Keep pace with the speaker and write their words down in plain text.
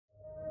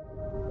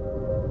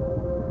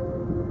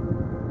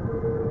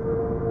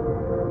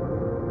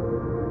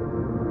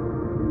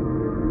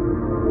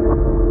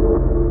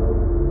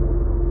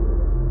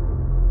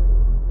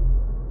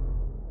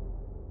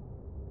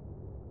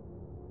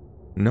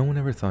No one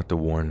ever thought to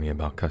warn me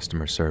about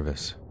customer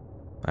service.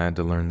 I had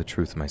to learn the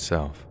truth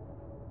myself.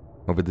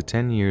 Over the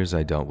 10 years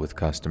I dealt with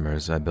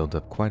customers, I built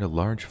up quite a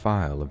large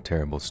file of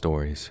terrible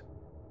stories.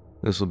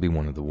 This will be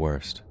one of the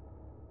worst.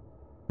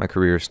 My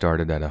career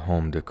started at a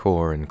home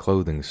decor and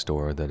clothing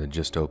store that had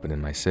just opened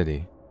in my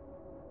city.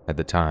 At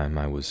the time,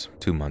 I was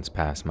 2 months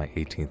past my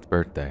 18th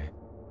birthday.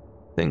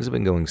 Things had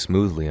been going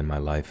smoothly in my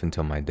life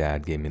until my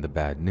dad gave me the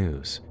bad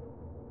news.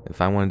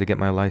 If I wanted to get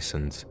my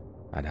license,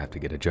 I'd have to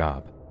get a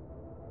job.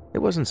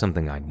 It wasn't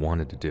something I'd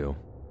wanted to do.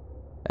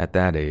 At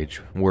that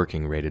age,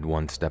 working rated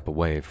one step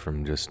away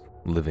from just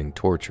living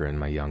torture in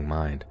my young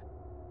mind.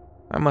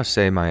 I must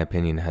say my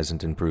opinion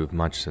hasn't improved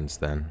much since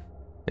then.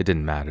 It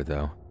didn't matter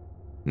though.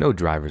 No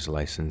driver's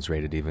license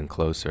rated even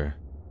closer.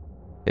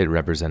 It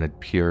represented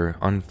pure,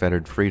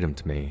 unfettered freedom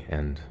to me,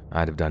 and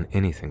I'd have done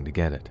anything to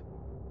get it.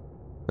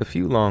 A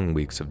few long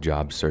weeks of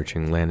job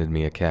searching landed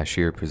me a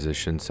cashier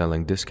position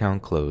selling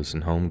discount clothes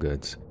and home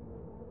goods.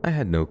 I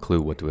had no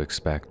clue what to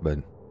expect, but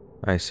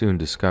I soon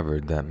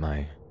discovered that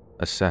my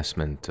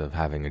assessment of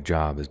having a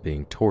job as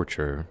being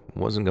torture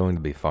wasn't going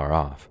to be far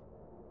off.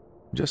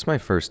 Just my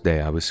first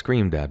day, I was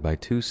screamed at by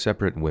 2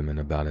 separate women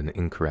about an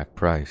incorrect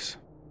price.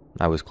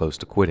 I was close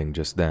to quitting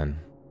just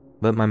then,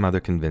 but my mother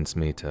convinced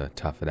me to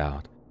tough it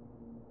out.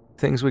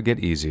 Things would get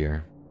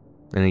easier,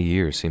 and a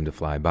year seemed to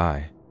fly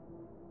by.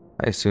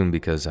 I assumed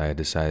because I had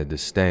decided to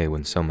stay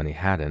when so many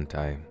hadn't,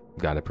 I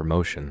got a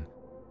promotion.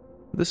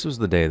 This was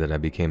the day that I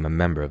became a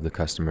member of the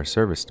customer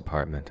service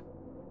department.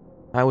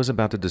 I was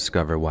about to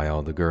discover why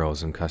all the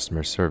girls in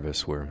customer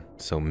service were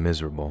so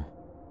miserable.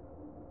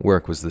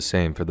 Work was the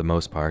same for the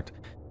most part,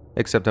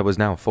 except I was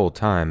now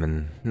full-time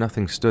and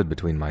nothing stood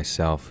between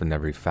myself and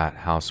every fat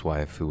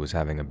housewife who was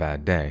having a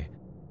bad day.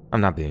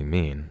 I'm not being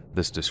mean,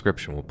 this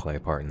description will play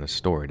a part in the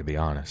story, to be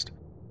honest.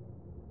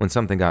 When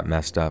something got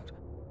messed up,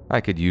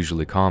 I could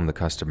usually calm the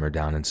customer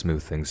down and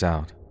smooth things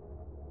out.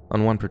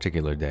 On one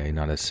particular day,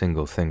 not a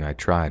single thing I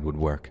tried would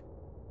work.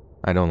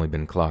 I'd only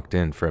been clocked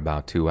in for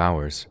about 2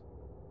 hours.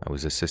 I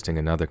was assisting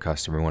another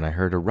customer when I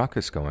heard a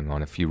ruckus going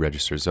on a few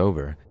registers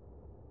over.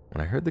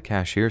 When I heard the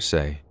cashier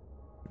say,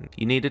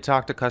 "You need to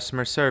talk to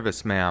customer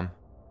service, ma'am."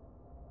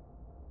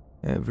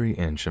 Every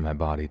inch of my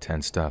body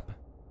tensed up.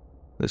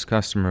 This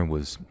customer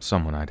was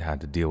someone I'd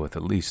had to deal with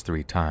at least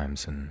 3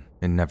 times, and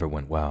it never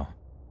went well.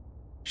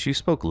 She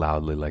spoke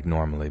loudly like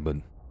normally, but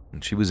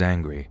she was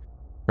angry.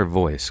 Her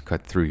voice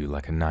cut through you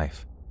like a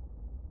knife.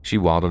 She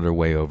waddled her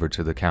way over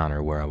to the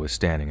counter where I was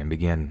standing and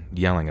began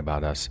yelling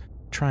about us,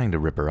 trying to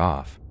rip her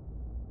off.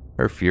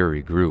 Her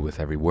fury grew with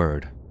every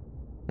word.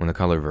 When the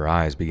color of her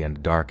eyes began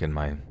to darken,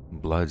 my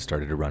blood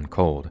started to run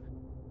cold.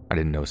 I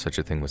didn't know such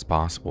a thing was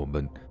possible,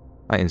 but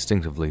I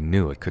instinctively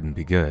knew it couldn't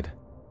be good.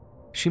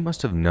 She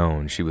must have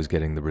known she was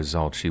getting the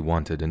result she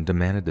wanted and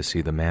demanded to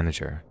see the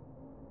manager.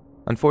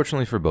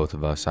 Unfortunately for both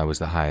of us, I was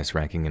the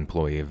highest-ranking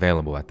employee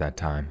available at that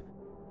time.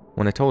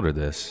 When I told her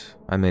this,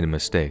 I made a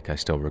mistake I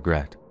still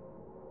regret.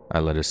 I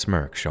let a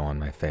smirk show on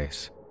my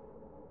face.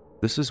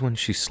 This is when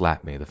she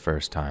slapped me the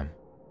first time.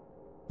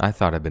 I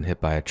thought I'd been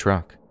hit by a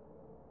truck.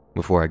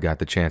 Before I got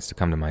the chance to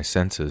come to my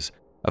senses,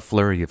 a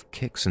flurry of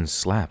kicks and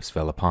slaps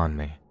fell upon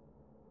me.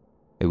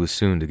 It was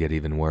soon to get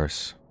even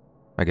worse.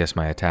 I guess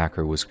my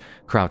attacker was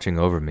crouching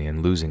over me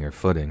and losing her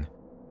footing.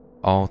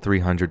 All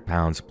 300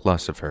 pounds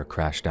plus of her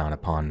crashed down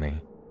upon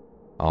me.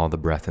 All the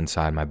breath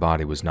inside my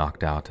body was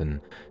knocked out, and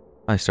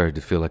I started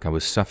to feel like I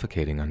was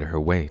suffocating under her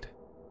weight.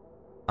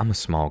 I'm a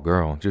small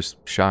girl,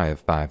 just shy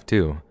of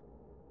 5'2".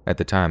 At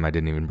the time, I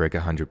didn't even break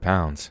 100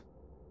 pounds.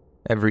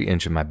 Every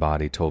inch of my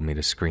body told me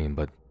to scream,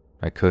 but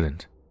I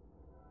couldn't.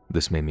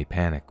 This made me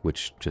panic,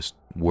 which just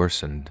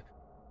worsened.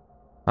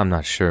 I'm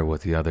not sure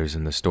what the others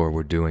in the store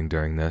were doing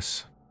during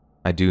this.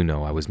 I do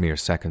know I was mere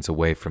seconds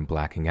away from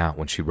blacking out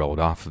when she rolled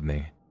off of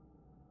me.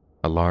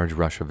 A large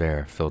rush of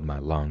air filled my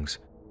lungs.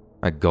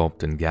 I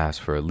gulped and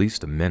gasped for at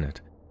least a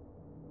minute.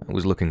 I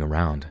was looking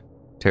around,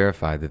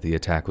 terrified that the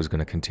attack was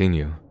going to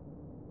continue.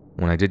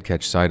 When I did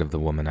catch sight of the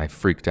woman, I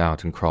freaked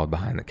out and crawled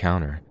behind the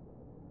counter.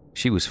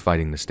 She was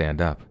fighting to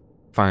stand up,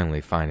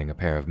 finally finding a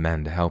pair of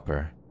men to help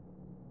her.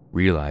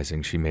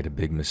 Realizing she made a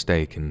big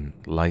mistake and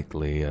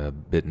likely a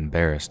bit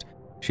embarrassed,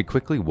 she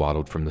quickly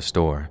waddled from the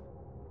store,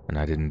 and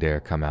I didn't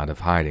dare come out of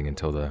hiding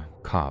until the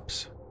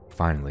cops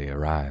finally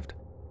arrived.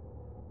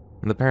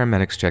 The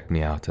paramedics checked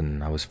me out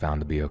and I was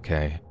found to be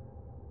okay.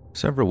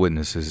 Several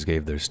witnesses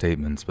gave their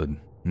statements, but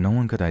no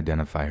one could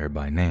identify her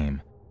by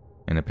name,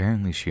 and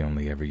apparently she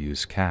only ever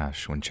used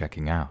cash when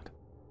checking out.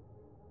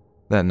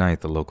 That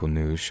night, the local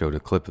news showed a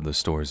clip of the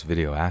store's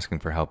video asking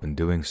for help in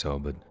doing so,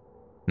 but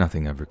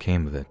nothing ever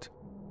came of it.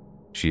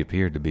 She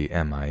appeared to be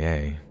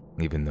MIA,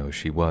 even though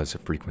she was a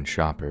frequent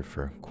shopper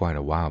for quite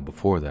a while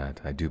before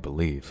that, I do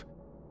believe.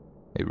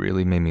 It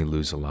really made me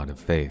lose a lot of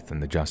faith in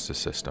the justice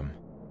system.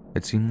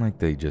 It seemed like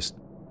they just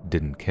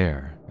didn't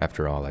care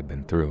after all I'd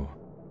been through.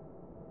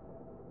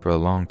 For a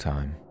long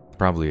time,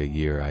 probably a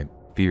year, I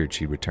feared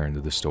she'd return to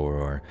the store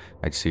or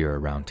I'd see her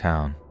around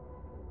town.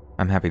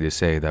 I'm happy to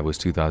say that was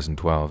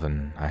 2012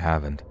 and I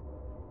haven't.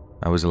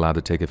 I was allowed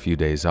to take a few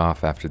days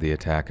off after the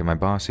attack, and my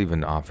boss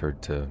even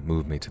offered to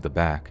move me to the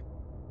back.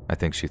 I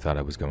think she thought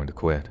I was going to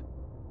quit.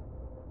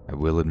 I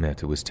will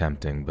admit it was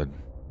tempting, but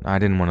I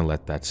didn't want to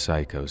let that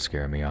psycho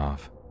scare me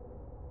off.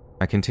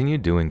 I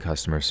continued doing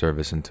customer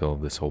service until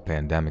this whole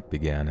pandemic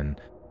began and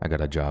I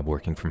got a job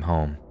working from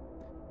home.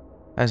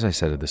 As I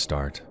said at the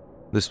start,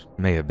 this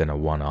may have been a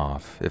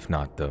one-off, if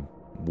not the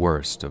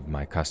worst of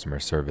my customer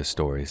service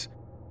stories.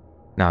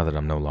 Now that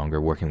I'm no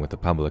longer working with the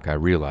public, I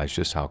realize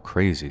just how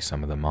crazy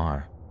some of them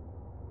are.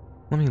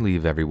 Let me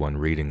leave everyone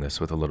reading this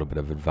with a little bit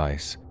of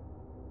advice.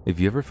 If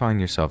you ever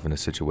find yourself in a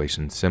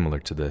situation similar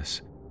to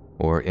this,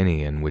 or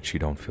any in which you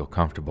don't feel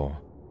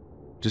comfortable,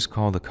 just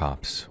call the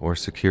cops or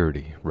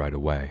security right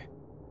away.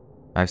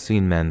 I've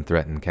seen men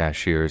threaten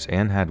cashiers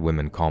and had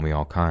women call me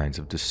all kinds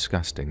of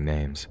disgusting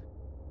names.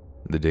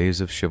 The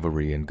days of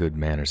chivalry and good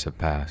manners have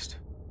passed.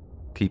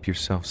 Keep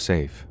yourself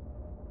safe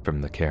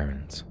from the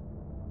Karens.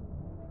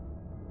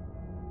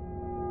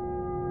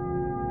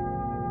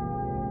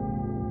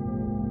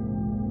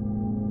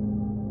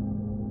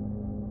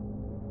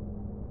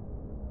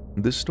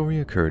 This story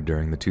occurred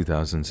during the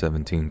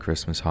 2017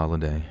 Christmas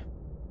holiday.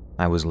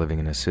 I was living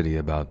in a city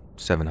about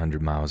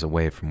 700 miles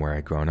away from where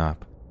I'd grown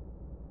up.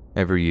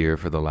 Every year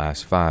for the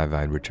last 5,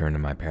 I'd return to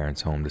my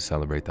parents' home to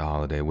celebrate the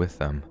holiday with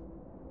them.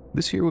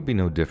 This year would be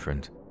no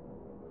different.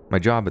 My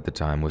job at the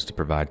time was to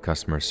provide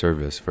customer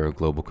service for a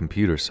global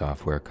computer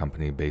software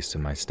company based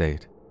in my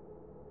state.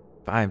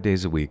 5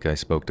 days a week I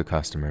spoke to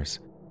customers,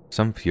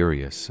 some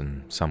furious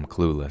and some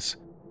clueless.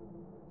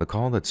 The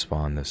call that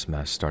spawned this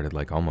mess started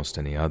like almost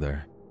any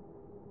other.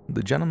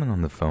 The gentleman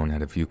on the phone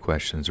had a few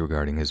questions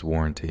regarding his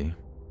warranty.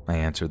 I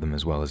answered them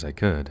as well as I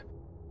could.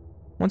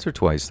 Once or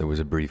twice there was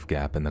a brief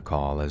gap in the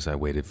call as I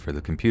waited for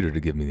the computer to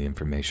give me the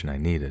information I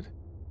needed.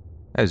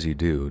 As you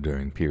do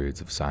during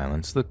periods of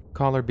silence, the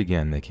caller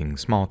began making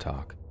small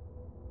talk.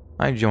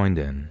 I joined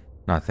in,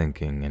 not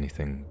thinking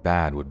anything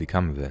bad would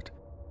become of it.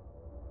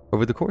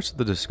 Over the course of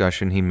the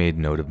discussion, he made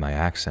note of my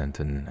accent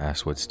and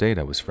asked what state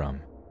I was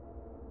from.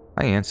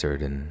 I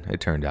answered, and it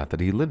turned out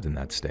that he lived in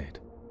that state.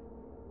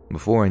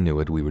 Before I knew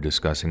it, we were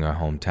discussing our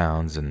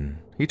hometowns, and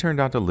he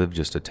turned out to live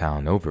just a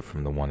town over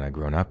from the one I'd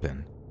grown up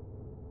in.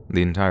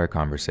 The entire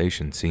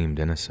conversation seemed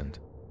innocent.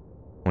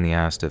 When he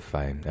asked if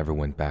I ever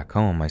went back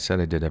home, I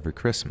said I did every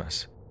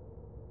Christmas.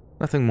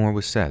 Nothing more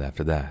was said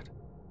after that.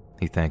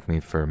 He thanked me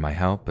for my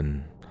help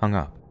and hung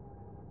up.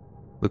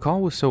 The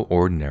call was so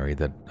ordinary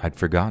that I'd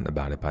forgotten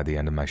about it by the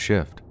end of my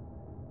shift.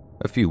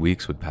 A few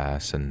weeks would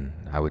pass, and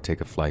I would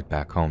take a flight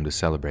back home to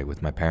celebrate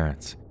with my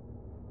parents.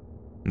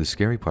 The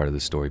scary part of the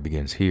story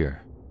begins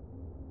here.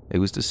 It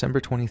was December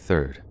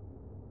 23rd,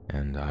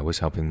 and I was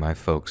helping my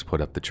folks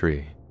put up the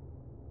tree.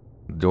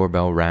 The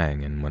doorbell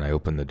rang, and when I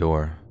opened the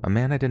door, a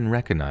man I didn't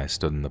recognize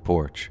stood on the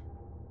porch.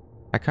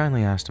 I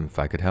kindly asked him if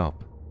I could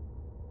help.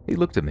 He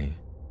looked at me,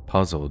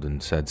 puzzled,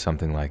 and said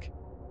something like,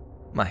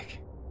 "Mike,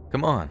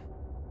 come on,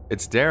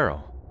 it's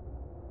Daryl."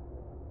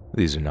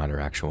 These are not our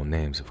actual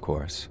names, of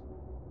course.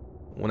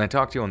 "When I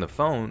talked to you on the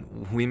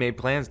phone, we made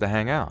plans to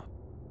hang out."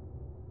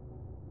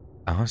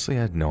 I honestly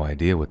had no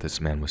idea what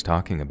this man was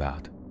talking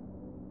about.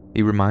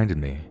 He reminded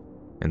me,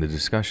 and the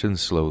discussion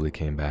slowly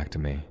came back to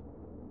me.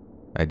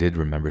 I did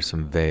remember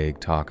some vague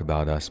talk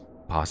about us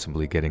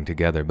possibly getting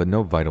together, but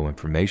no vital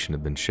information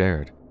had been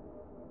shared.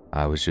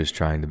 I was just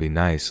trying to be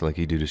nice like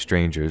you do to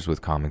strangers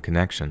with common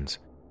connections.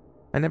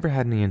 I never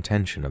had any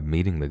intention of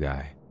meeting the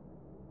guy.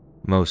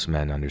 Most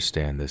men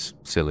understand this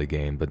silly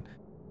game, but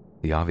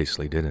he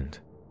obviously didn't.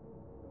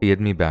 He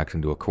had me backed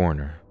into a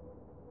corner.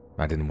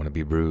 I didn't want to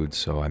be rude,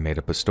 so I made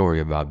up a story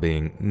about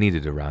being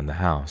needed around the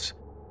house.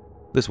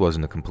 This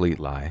wasn't a complete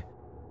lie.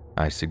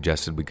 I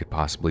suggested we could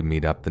possibly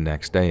meet up the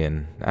next day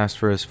and asked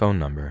for his phone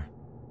number.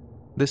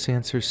 This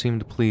answer seemed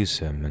to please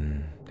him,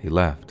 and he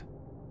left.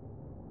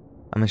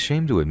 I'm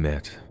ashamed to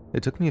admit,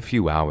 it took me a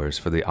few hours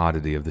for the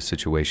oddity of the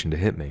situation to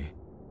hit me.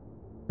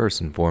 First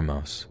and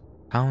foremost,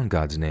 how in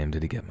God's name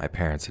did he get my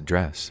parents'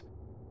 address?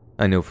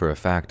 I know for a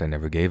fact I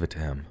never gave it to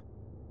him.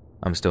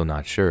 I'm still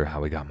not sure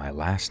how he got my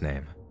last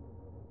name.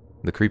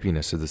 The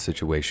creepiness of the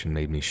situation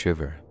made me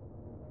shiver.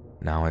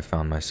 Now I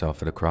found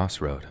myself at a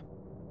crossroad.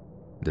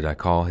 Did I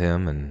call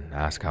him and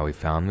ask how he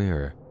found me,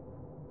 or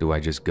do I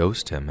just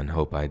ghost him and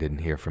hope I didn't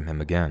hear from him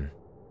again?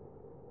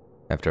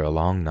 After a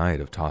long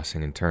night of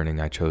tossing and turning,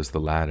 I chose the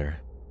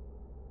latter.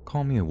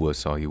 Call me a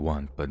wuss all you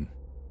want, but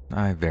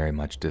I very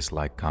much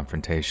dislike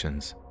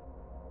confrontations.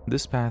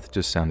 This path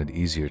just sounded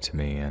easier to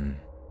me, and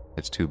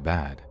it's too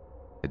bad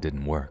it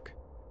didn't work.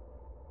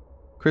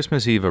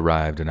 Christmas Eve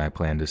arrived, and I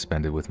planned to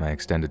spend it with my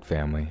extended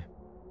family.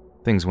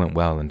 Things went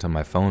well until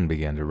my phone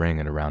began to ring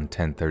at around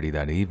 10:30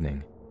 that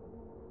evening.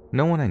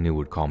 No one I knew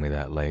would call me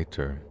that late,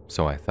 or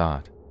so I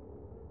thought.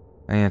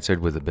 I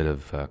answered with a bit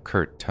of a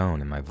curt tone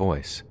in my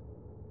voice,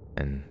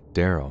 and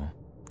Daryl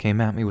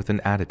came at me with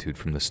an attitude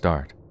from the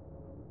start.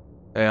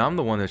 "Hey, I'm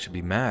the one that should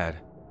be mad.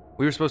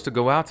 We were supposed to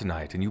go out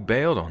tonight, and you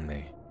bailed on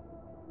me."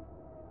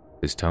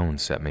 His tone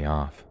set me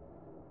off.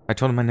 I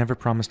told him I never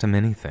promised him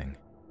anything.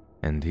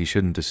 and he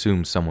shouldn't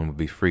assume someone would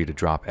be free to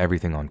drop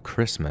everything on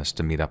Christmas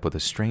to meet up with a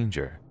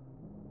stranger.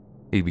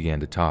 He began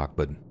to talk,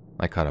 but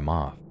I cut him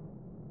off.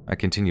 I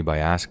continued by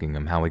asking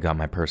him how he got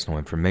my personal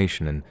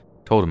information and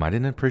told him I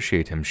didn't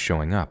appreciate him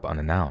showing up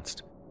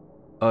unannounced.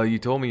 You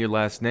told me your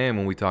last name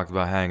when we talked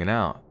about hanging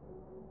out.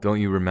 Don't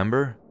you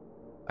remember?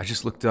 I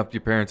just looked up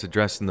your parents'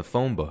 address in the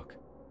phone book.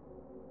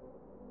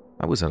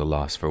 I was at a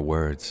loss for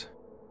words.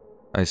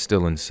 I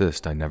still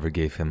insist I never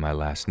gave him my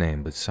last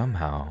name, but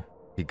somehow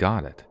he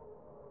got it.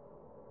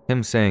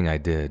 Him saying I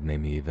did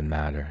made me even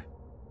madder.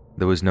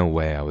 There was no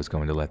way I was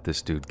going to let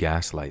this dude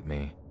gaslight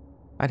me.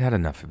 I'd had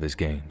enough of his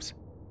games,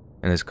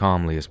 and as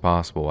calmly as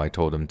possible I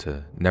told him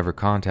to never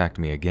contact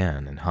me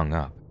again and hung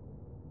up.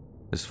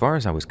 As far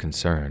as I was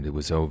concerned, it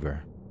was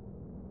over.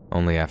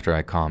 Only after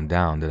I calmed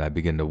down did I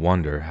begin to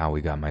wonder how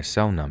he got my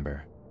cell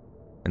number,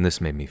 and this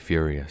made me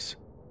furious.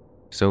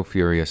 So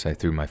furious I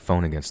threw my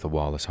phone against the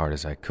wall as hard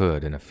as I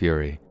could in a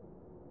fury,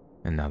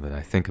 and now that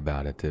I think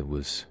about it, it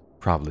was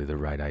probably the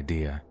right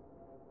idea.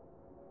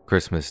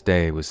 Christmas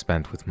Day was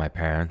spent with my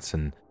parents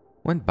and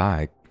went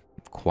by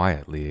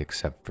quietly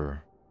except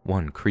for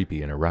one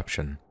creepy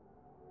interruption.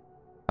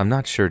 I'm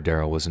not sure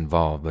Daryl was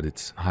involved, but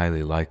it's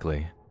highly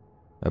likely.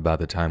 About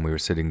the time we were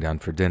sitting down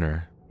for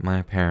dinner,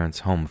 my parents'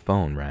 home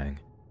phone rang.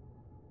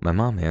 My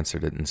mom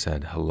answered it and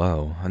said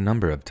hello a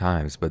number of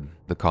times, but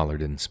the caller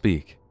didn't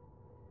speak.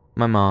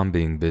 My mom,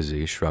 being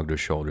busy, shrugged her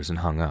shoulders and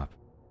hung up.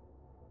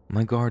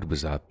 My guard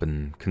was up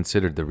and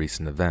considered the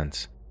recent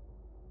events.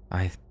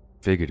 I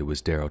figured it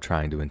was Daryl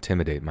trying to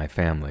intimidate my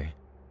family.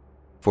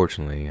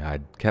 Fortunately,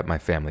 I'd kept my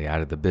family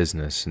out of the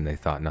business and they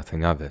thought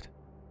nothing of it.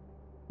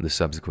 The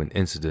subsequent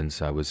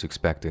incidents I was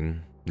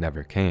expecting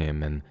never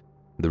came, and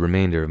the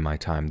remainder of my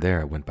time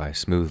there went by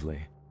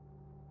smoothly.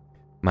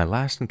 My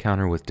last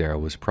encounter with Daryl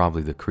was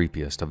probably the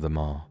creepiest of them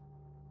all.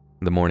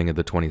 The morning of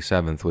the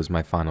 27th was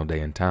my final day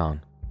in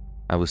town.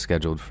 I was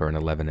scheduled for an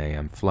 11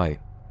 a.m. flight.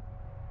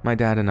 My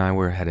dad and I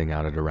were heading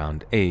out at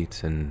around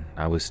 8, and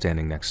I was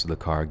standing next to the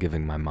car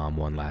giving my mom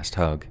one last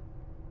hug.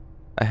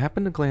 I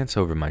happened to glance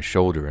over my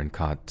shoulder and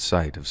caught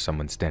sight of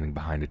someone standing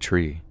behind a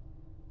tree.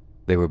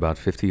 They were about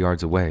 50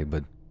 yards away,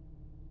 but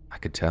I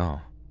could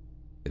tell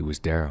it was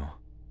Daryl.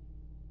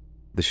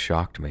 This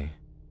shocked me,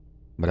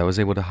 but I was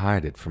able to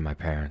hide it from my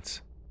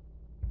parents.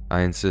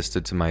 I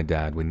insisted to my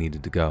dad we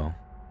needed to go.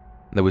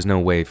 There was no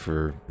way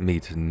for me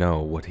to know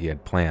what he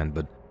had planned,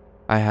 but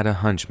I had a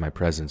hunch my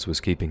presence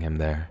was keeping him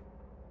there.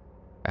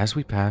 As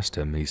we passed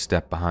him, he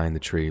stepped behind the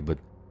tree, but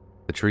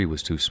the tree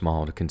was too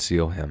small to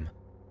conceal him,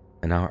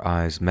 and our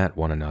eyes met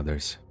one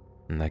another's,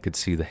 and I could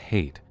see the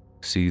hate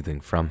seething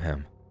from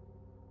him.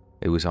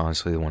 It was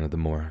honestly one of the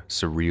more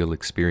surreal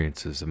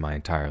experiences of my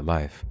entire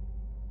life.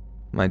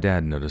 My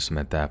dad noticed him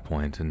at that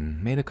point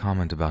and made a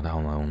comment about how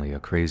only a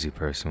crazy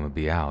person would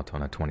be out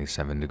on a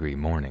 27-degree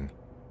morning,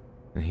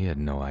 and he had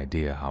no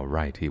idea how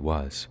right he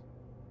was.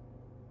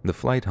 The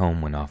flight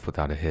home went off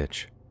without a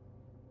hitch.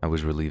 I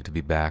was relieved to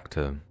be back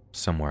to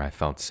somewhere I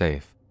felt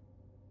safe.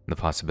 The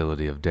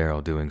possibility of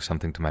Daryl doing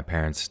something to my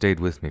parents stayed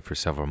with me for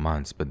several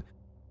months, but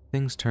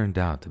things turned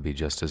out to be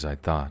just as I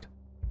thought.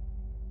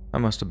 I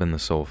must have been the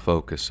sole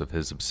focus of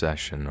his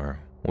obsession, or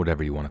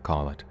whatever you want to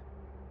call it.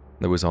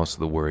 There was also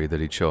the worry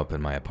that he'd show up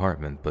in my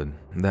apartment, but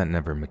that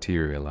never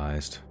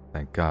materialized,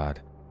 thank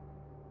God.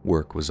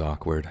 Work was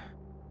awkward.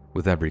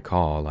 With every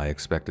call, I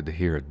expected to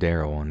hear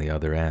Daryl on the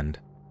other end.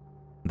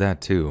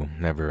 That, too,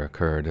 never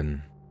occurred,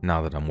 and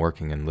now that I'm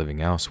working and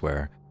living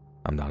elsewhere,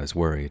 I'm not as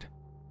worried.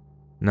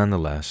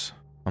 Nonetheless,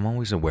 I'm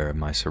always aware of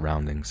my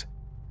surroundings.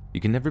 You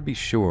can never be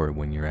sure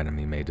when your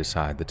enemy may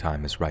decide the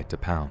time is right to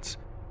pounce.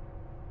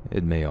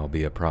 It may all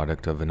be a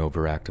product of an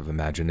overactive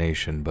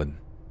imagination, but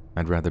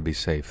I'd rather be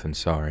safe than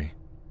sorry.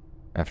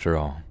 After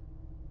all,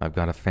 I've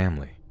got a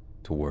family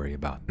to worry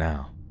about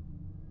now.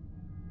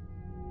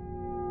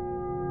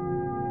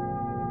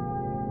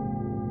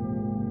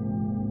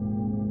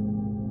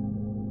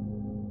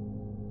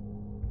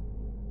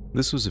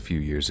 This was a few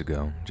years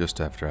ago,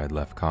 just after I'd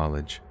left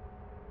college.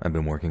 I'd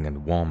been working at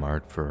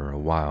Walmart for a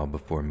while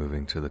before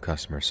moving to the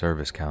customer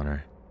service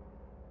counter.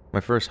 My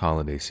first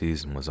holiday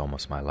season was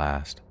almost my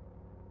last.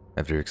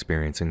 After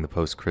experiencing the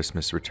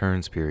post-Christmas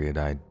returns period,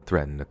 I'd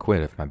threatened to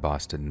quit if my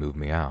boss didn't move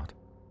me out.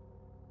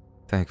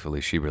 Thankfully,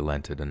 she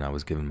relented and I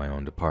was given my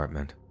own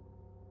department.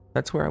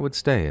 That's where I would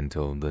stay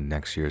until the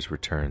next year's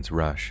returns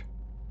rush.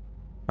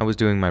 I was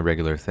doing my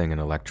regular thing in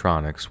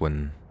electronics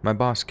when my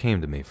boss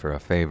came to me for a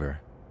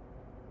favor.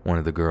 One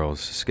of the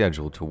girls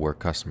scheduled to work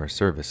customer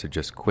service had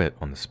just quit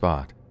on the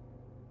spot.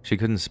 She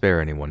couldn't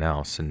spare anyone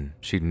else, and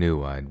she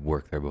knew I'd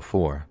worked there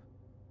before.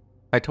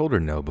 I told her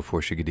no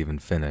before she could even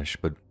finish,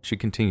 but she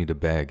continued to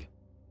beg.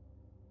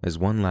 As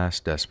one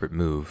last desperate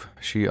move,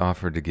 she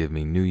offered to give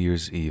me New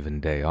Year's Eve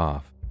and day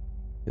off.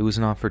 It was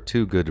an offer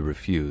too good to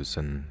refuse,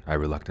 and I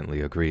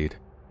reluctantly agreed.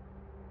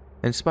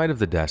 In spite of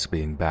the desk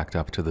being backed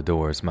up to the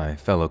doors, my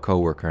fellow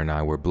coworker and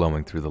I were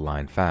blowing through the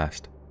line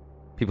fast.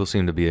 People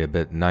seemed to be a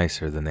bit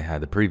nicer than they had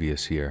the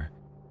previous year.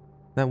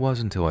 That was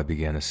until I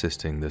began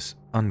assisting this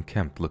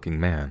unkempt-looking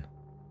man.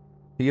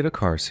 He had a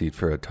car seat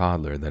for a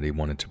toddler that he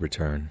wanted to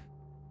return,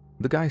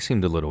 The guy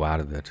seemed a little out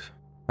of it.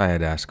 I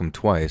had asked him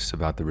twice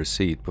about the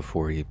receipt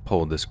before he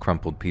pulled this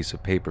crumpled piece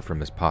of paper from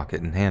his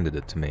pocket and handed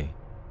it to me.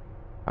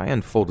 I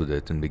unfolded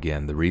it and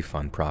began the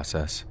refund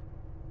process.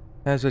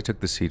 As I took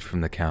the seat from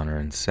the counter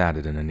and sat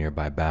it in a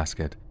nearby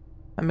basket,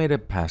 I made a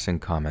passing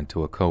comment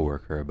to a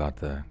coworker about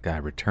the guy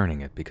returning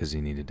it because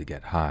he needed to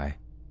get high.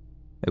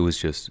 It was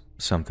just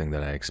something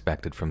that I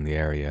expected from the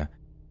area,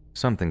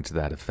 something to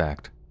that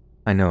effect.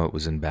 I know it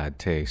was in bad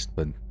taste,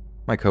 but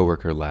my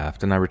coworker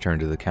laughed and I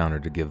returned to the counter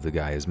to give the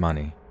guy his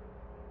money.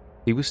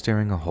 He was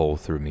staring a hole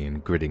through me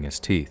and gritting his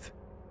teeth.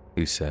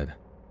 He said,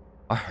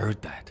 "I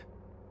heard that.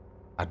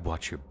 I'd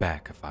watch your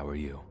back if I were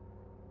you."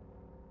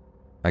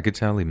 I could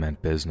tell he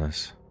meant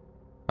business.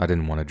 I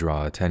didn't want to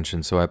draw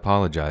attention, so I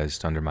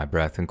apologized under my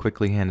breath and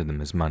quickly handed him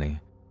his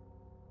money.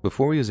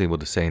 Before he was able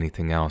to say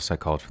anything else, I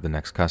called for the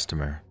next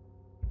customer.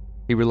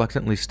 He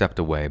reluctantly stepped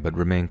away but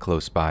remained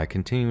close by,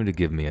 continuing to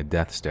give me a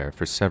death stare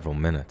for several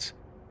minutes.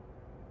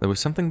 There was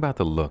something about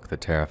the look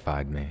that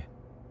terrified me.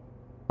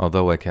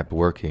 Although I kept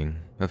working,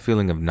 a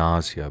feeling of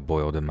nausea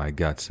boiled in my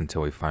guts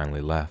until he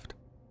finally left.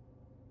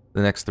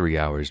 The next 3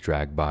 hours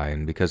dragged by,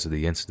 and because of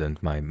the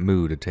incident, my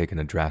mood had taken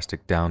a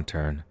drastic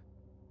downturn.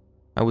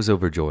 I was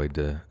overjoyed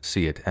to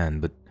see it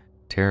end, but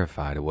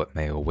terrified of what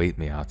may await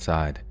me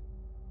outside.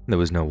 There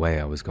was no way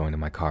I was going to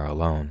my car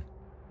alone.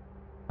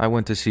 I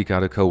went to seek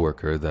out a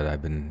coworker that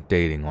I'd been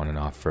dating on and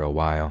off for a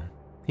while.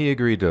 He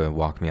agreed to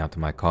walk me out to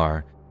my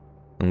car,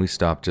 and we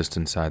stopped just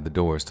inside the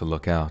doors to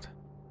look out.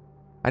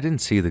 I didn't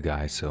see the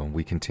guy, so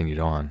we continued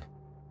on.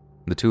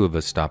 The two of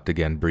us stopped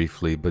again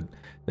briefly, but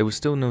there was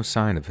still no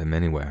sign of him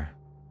anywhere.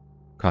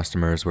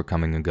 Customers were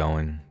coming and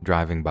going,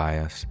 driving by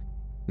us.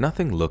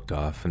 Nothing looked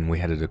off, and we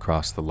headed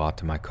across the lot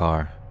to my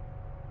car.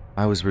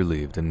 I was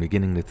relieved and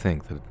beginning to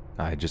think that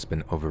I had just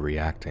been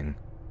overreacting.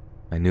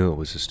 I knew it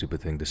was a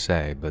stupid thing to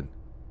say, but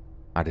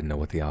I didn't know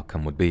what the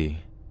outcome would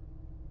be.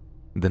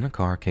 Then a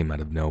car came out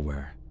of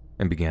nowhere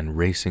and began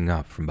racing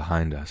up from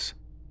behind us.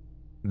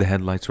 The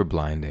headlights were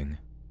blinding,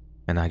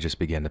 and I just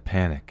began to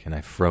panic and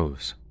I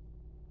froze.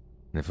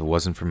 And if it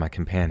wasn't for my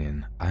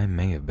companion, I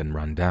may have been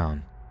run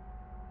down.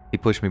 He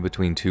pushed me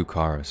between two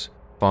cars,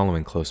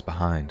 following close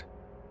behind.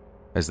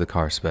 As the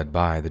car sped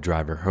by, the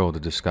driver hurled a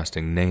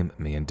disgusting name at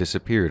me and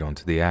disappeared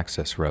onto the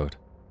access road.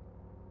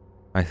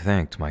 I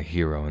thanked my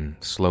hero and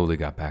slowly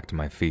got back to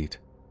my feet.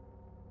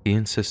 He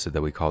insisted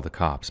that we call the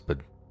cops, but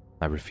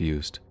I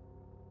refused.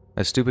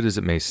 As stupid as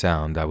it may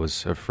sound, I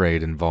was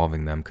afraid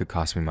involving them could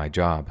cost me my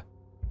job.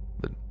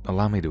 But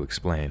allow me to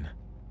explain.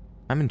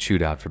 I've been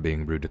chewed out for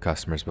being rude to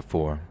customers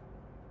before.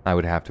 I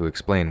would have to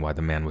explain why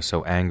the man was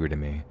so angry to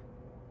me.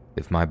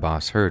 If my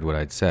boss heard what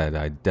I'd said,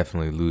 I'd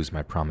definitely lose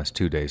my promised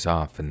 2 days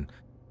off and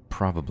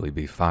probably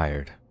be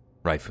fired.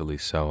 Rightfully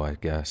so, I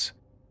guess.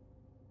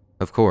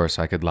 Of course,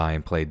 I could lie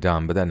and play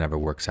dumb, but that never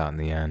works out in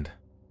the end.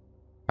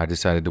 I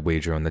decided to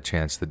wager on the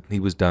chance that he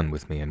was done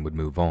with me and would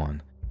move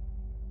on.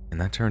 And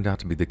that turned out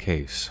to be the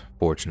case,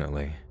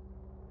 fortunately.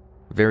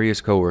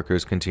 Various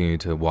coworkers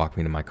continued to walk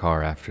me to my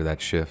car after that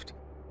shift.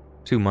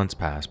 2 months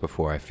passed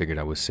before I figured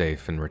I was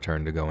safe and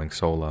returned to going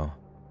solo.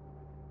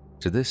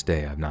 To this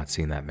day, I've not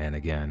seen that man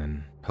again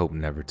and hope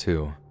never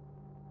to.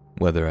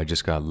 Whether I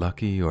just got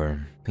lucky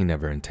or he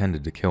never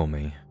intended to kill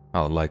me,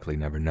 I'll likely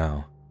never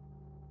know.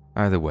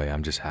 Either way,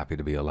 I'm just happy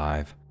to be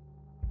alive.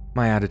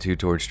 My attitude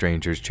towards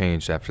strangers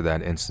changed after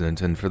that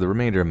incident, and for the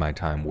remainder of my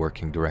time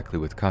working directly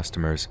with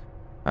customers,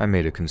 I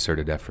made a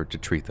concerted effort to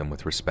treat them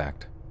with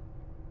respect.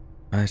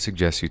 I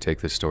suggest you take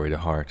this story to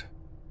heart.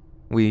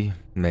 We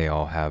may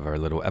all have our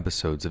little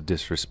episodes of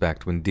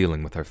disrespect when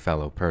dealing with our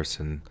fellow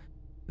person.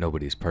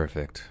 Nobody's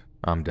perfect.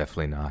 I'm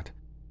definitely not.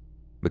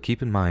 But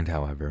keep in mind,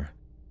 however,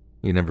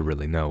 you never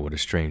really know what a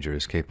stranger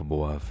is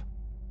capable of.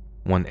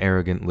 One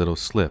arrogant little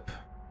slip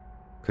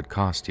could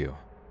cost you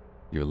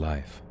your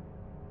life.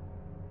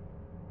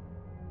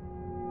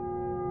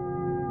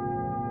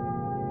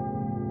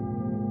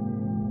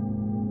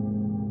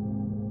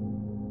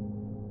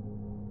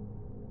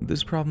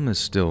 This problem is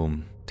still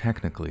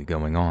technically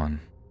going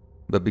on,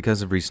 but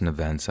because of recent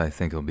events, I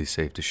think it'll be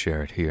safe to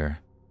share it here.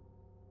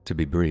 To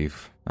be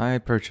brief, I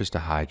purchased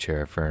a high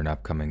chair for an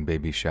upcoming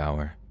baby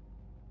shower.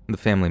 The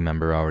family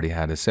member already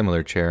had a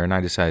similar chair, and I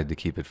decided to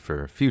keep it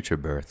for future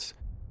births.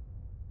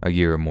 A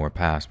year or more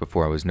passed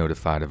before I was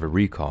notified of a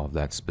recall of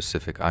that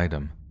specific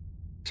item.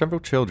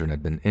 Several children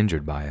had been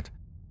injured by it.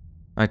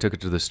 I took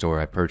it to the store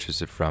I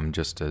purchased it from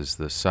just as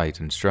the site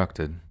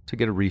instructed, to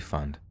get a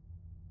refund.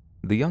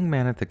 The young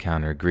man at the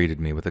counter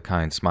greeted me with a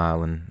kind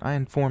smile, and I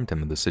informed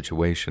him of the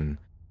situation.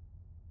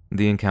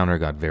 The encounter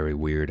got very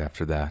weird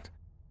after that.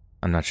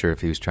 I'm not sure if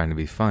he was trying to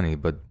be funny,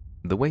 but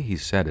the way he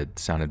said it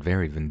sounded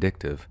very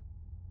vindictive.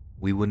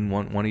 "We wouldn't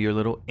want one of your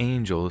little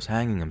angels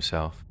hanging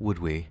himself, would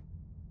we?"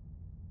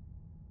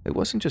 It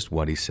wasn't just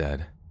what he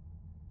said.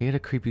 He had a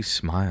creepy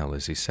smile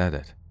as he said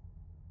it.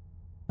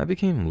 I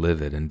became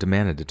livid and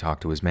demanded to talk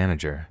to his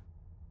manager.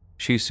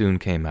 She soon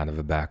came out of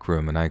a back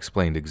room, and I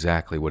explained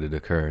exactly what had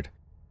occurred.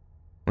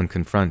 When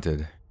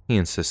confronted, he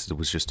insisted it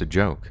was just a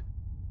joke.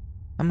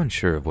 I'm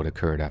unsure of what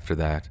occurred after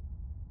that.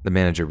 The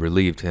manager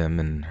relieved him,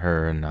 and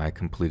her and I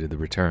completed the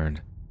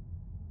return.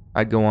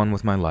 I'd go on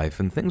with my life,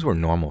 and things were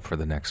normal for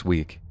the next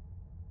week.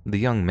 The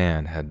young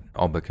man had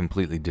all but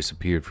completely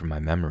disappeared from my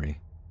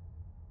memory.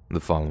 The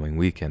following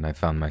weekend, I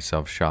found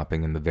myself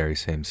shopping in the very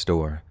same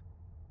store.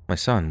 My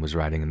son was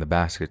riding in the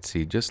basket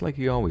seat just like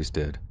he always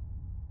did.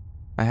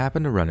 I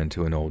happened to run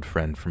into an old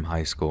friend from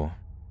high school.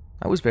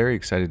 I was very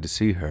excited to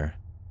see her.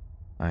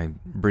 I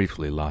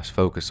briefly lost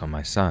focus on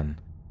my son.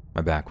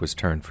 My back was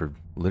turned for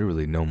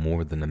literally no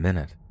more than a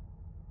minute.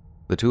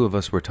 The two of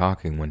us were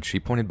talking when she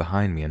pointed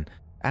behind me and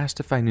asked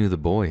if I knew the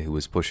boy who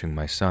was pushing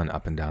my son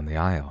up and down the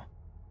aisle.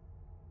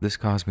 This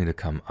caused me to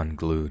come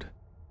unglued.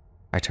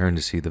 I turned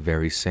to see the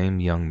very same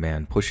young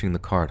man pushing the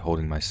cart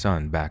holding my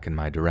son back in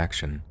my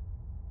direction.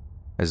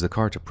 As the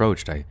cart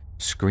approached, I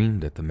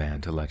screamed at the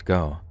man to let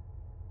go.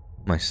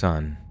 My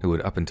son, who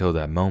had up until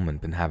that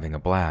moment been having a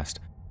blast,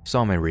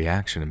 saw my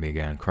reaction and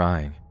began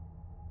crying.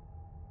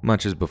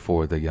 Much as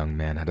before, the young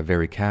man had a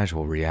very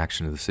casual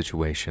reaction to the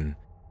situation.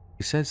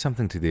 He said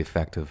something to the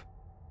effect of,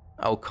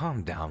 "Oh,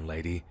 calm down,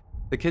 lady.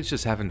 The kid's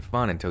just having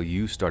fun until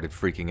you started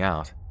freaking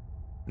out.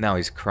 Now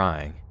he's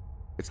crying.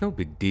 It's no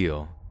big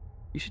deal.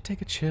 You should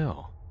take a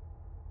chill."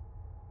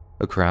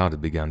 A crowd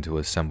had begun to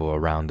assemble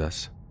around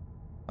us.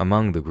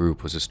 Among the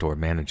group was a store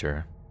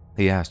manager.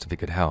 He asked if he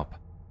could help.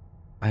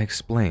 I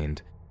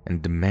explained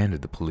and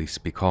demanded the police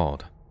be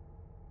called.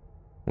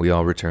 We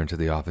all returned to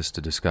the office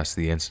to discuss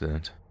the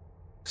incident.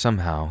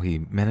 Somehow,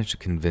 he managed to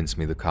convince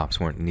me the cops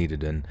weren't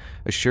needed and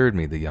assured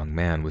me the young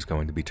man was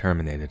going to be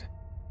terminated.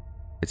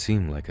 It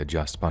seemed like a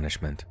just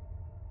punishment.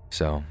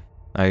 So,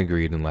 I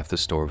agreed and left the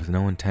store with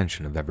no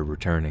intention of ever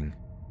returning.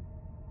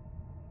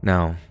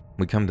 Now,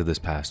 we come to this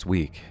past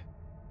week.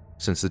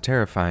 Since the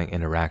terrifying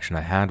interaction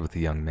I had with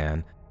the young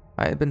man,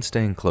 I had been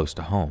staying close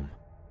to home.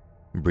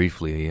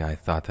 Briefly, I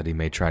thought that he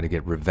may try to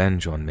get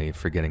revenge on me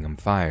for getting him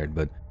fired,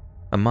 but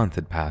a month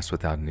had passed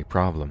without any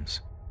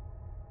problems.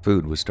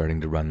 Food was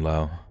starting to run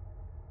low.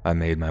 I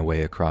made my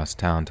way across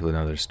town to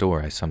another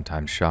store I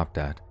sometimes shopped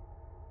at.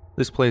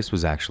 This place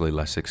was actually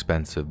less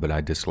expensive, but I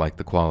disliked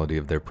the quality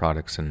of their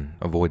products and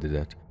avoided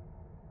it.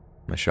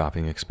 My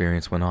shopping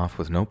experience went off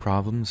with no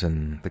problems,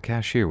 and the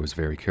cashier was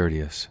very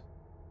courteous.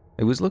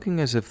 It was looking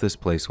as if this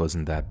place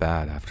wasn't that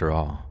bad after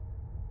all.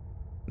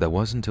 That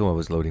wasn't until I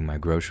was loading my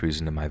groceries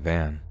into my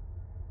van.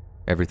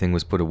 Everything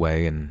was put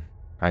away, and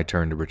I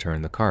turned to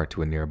return the cart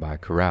to a nearby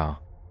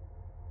corral.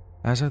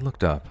 As I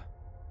looked up,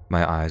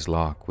 my eyes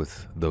locked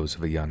with those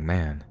of a young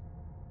man,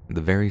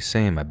 the very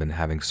same I've been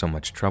having so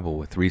much trouble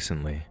with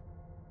recently.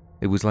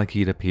 It was like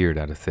he'd appeared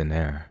out of thin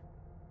air.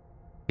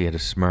 He had a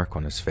smirk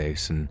on his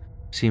face and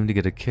seemed to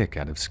get a kick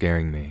out of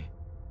scaring me.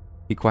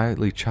 He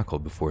quietly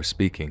chuckled before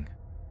speaking.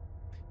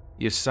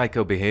 "Your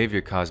psycho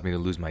behavior caused me to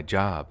lose my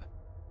job,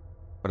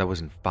 but I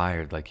wasn't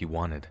fired like you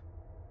wanted.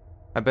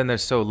 I've been there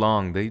so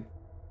long, they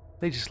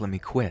just let me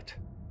quit.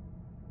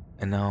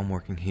 And now I'm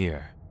working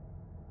here.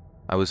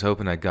 I was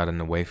hoping I'd gotten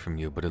away from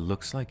you, but it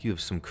looks like you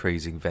have some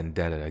crazy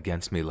vendetta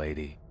against me,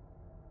 lady.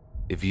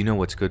 If you know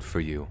what's good for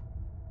you,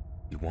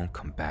 you won't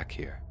come back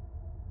here."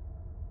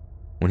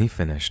 When he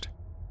finished,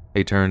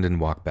 he turned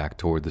and walked back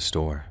toward the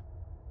store.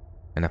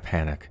 In a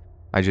panic,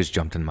 I just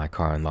jumped in my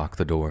car and locked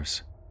the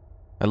doors.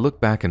 I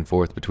looked back and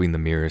forth between the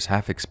mirrors,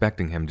 half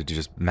expecting him to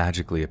just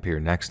magically appear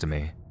next to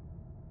me.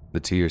 The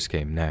tears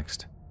came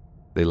next.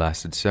 They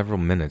lasted several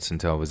minutes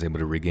until I was able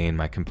to regain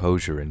my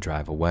composure and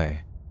drive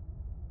away.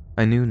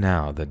 I knew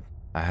now that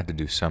I had to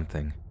do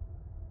something.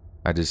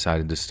 I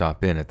decided to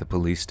stop in at the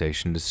police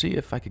station to see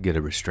if I could get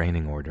a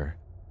restraining order.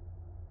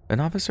 An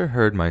officer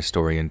heard my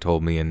story and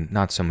told me in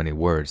not so many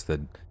words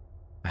that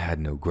I had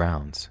no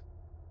grounds.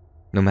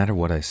 No matter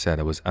what I said,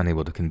 I was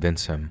unable to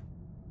convince him.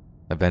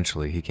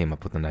 Eventually, he came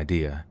up with an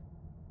idea.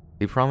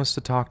 He promised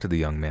to talk to the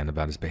young man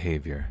about his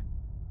behavior.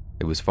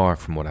 It was far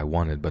from what I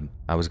wanted, but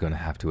I was going to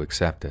have to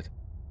accept it.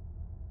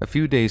 A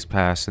few days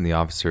passed and the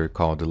officer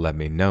called to let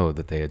me know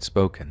that they had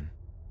spoken,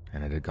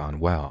 and it had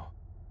gone well.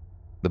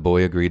 The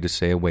boy agreed to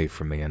stay away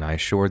from me, and I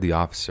assured the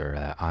officer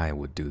that I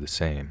would do the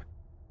same,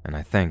 and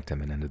I thanked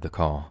him and ended the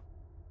call.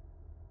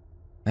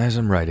 As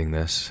I'm writing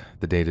this,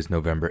 the date is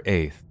November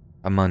 8th,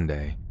 a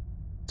Monday.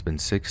 It's been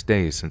 6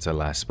 days since I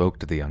last spoke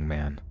to the young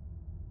man.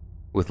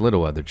 With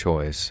little other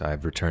choice,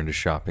 I've returned to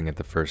shopping at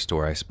the first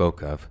store I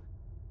spoke of.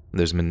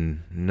 There's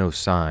been no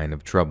sign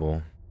of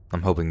trouble.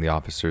 I'm hoping the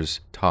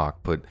officer's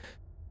talk put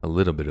a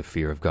little bit of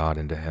fear of God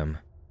into him.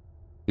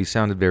 He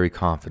sounded very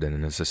confident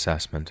in his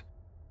assessment.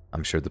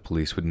 I'm sure the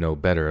police would know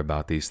better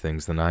about these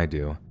things than I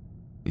do.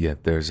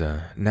 Yet there's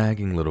a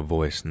nagging little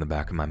voice in the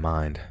back of my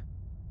mind,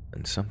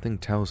 and something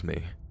tells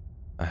me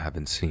I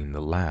haven't seen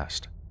the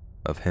last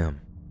of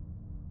him.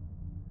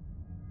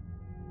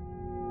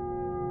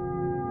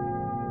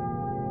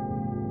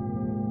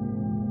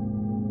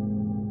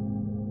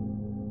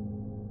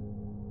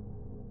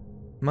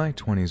 My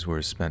 20s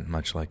were spent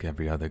much like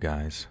every other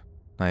guy's.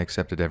 I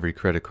accepted every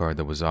credit card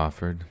that was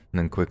offered, and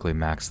then quickly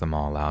maxed them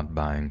all out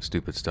buying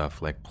stupid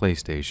stuff like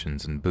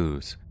PlayStations and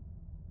booze.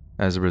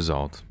 As a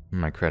result,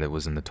 my credit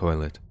was in the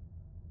toilet.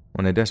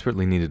 When I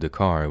desperately needed a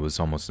car, it was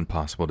almost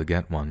impossible to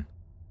get one.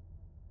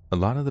 A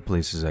lot of the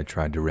places I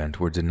tried to rent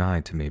were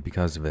denied to me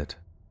because of it.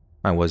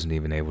 I wasn't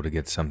even able to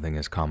get something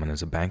as common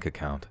as a bank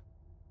account.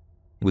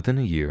 Within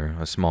a year,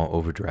 a small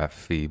overdraft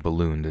fee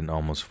ballooned in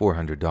almost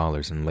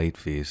 $400 in late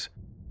fees.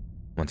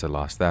 Once I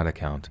lost that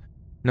account,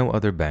 no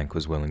other bank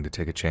was willing to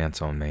take a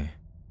chance on me.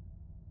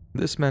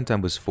 This meant I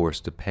was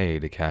forced to pay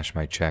to cash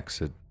my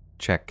checks at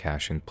check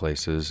cashing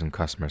places and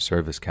customer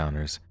service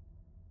counters.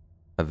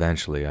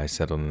 Eventually, I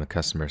settled on a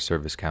customer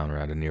service counter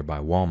at a nearby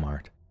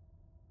Walmart.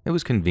 It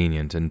was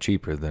convenient and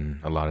cheaper than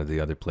a lot of the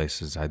other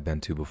places I'd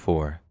been to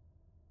before.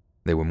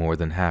 They were more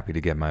than happy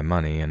to get my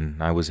money,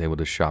 and I was able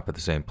to shop at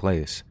the same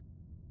place.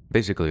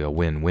 Basically a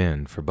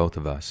win-win for both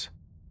of us.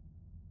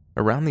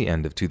 Around the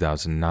end of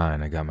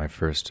 2009, I got my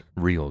first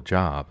real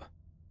job.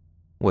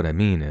 What I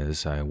mean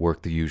is, I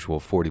worked the usual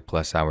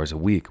 40-plus hours a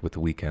week with the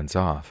weekends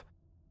off.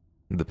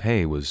 The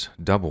pay was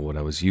double what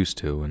I was used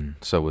to, and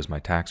so was my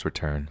tax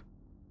return.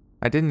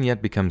 I didn't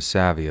yet become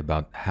savvy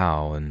about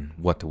how and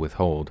what to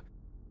withhold,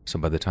 so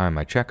by the time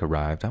my check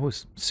arrived, I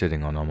was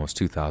sitting on almost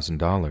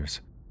 $2,000.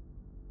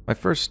 My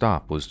first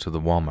stop was to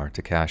the Walmart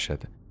to cash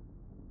it.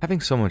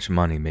 Having so much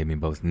money made me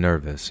both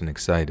nervous and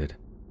excited.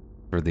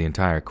 For the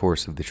entire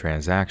course of the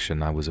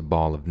transaction, I was a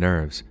ball of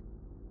nerves.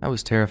 I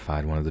was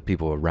terrified one of the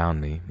people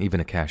around me, even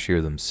a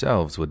cashier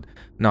themselves, would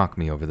knock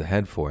me over the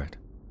head for it.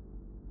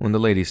 When the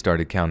lady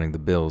started counting the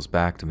bills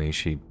back to me,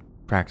 she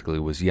practically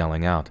was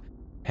yelling out,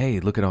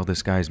 "Hey, look at all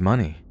this guy's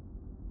money."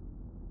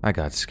 I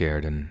got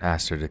scared and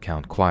asked her to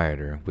count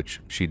quieter, which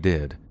she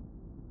did.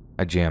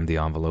 I jammed the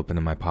envelope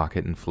into my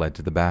pocket and fled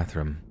to the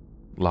bathroom.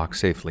 Locked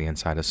safely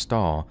inside a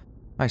stall,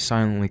 I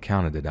silently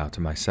counted it out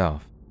to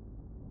myself.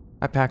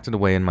 I packed it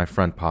away in my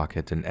front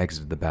pocket and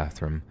exited the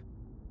bathroom,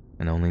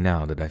 and only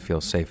now did I feel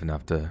safe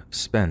enough to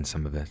spend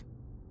some of it.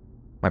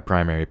 My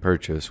primary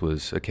purchase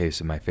was a case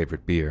of my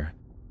favorite beer,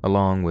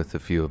 along with a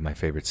few of my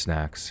favorite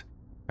snacks.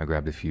 I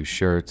grabbed a few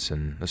shirts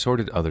and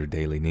assorted other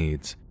daily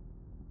needs.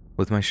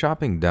 With my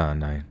shopping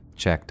done, I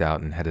checked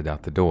out and headed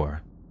out the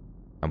door.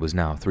 I was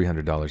now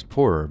 $300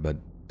 poorer, but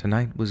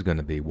tonight was going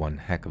to be one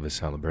heck of a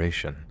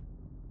celebration.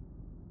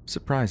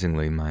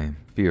 Surprisingly, my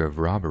fear of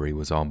robbery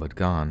was all but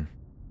gone.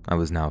 I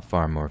was now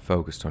far more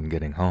focused on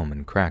getting home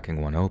and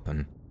cracking one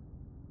open.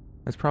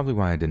 That's probably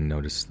why I didn't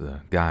notice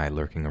the guy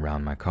lurking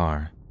around my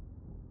car.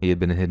 He had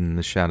been hidden in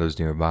the shadows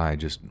nearby,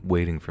 just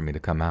waiting for me to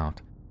come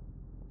out.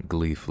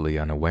 Gleefully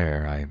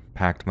unaware, I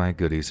packed my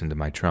goodies into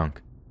my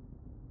trunk.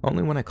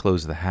 Only when I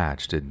closed the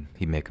hatch did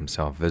he make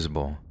himself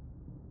visible.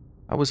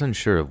 I was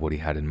unsure of what he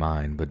had in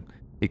mind, but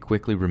he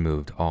quickly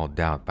removed all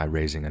doubt by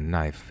raising a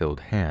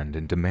knife-filled hand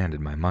and demanded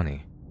my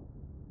money.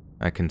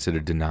 I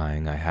considered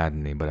denying I had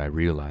any, but I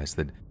realized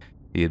that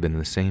he had been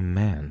the same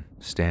man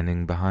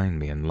standing behind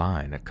me in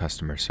line at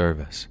customer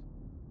service.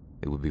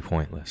 It would be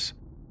pointless.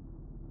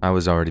 I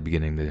was already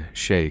beginning to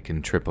shake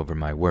and trip over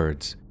my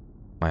words.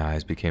 My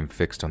eyes became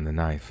fixed on the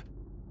knife.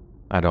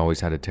 I'd always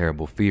had a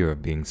terrible fear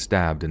of being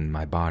stabbed, and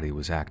my body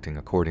was acting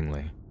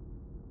accordingly.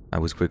 I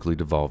was quickly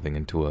devolving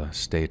into a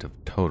state of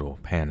total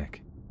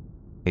panic.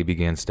 He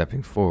began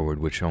stepping forward,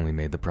 which only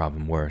made the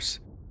problem worse.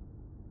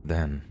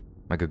 Then,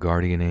 like a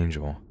guardian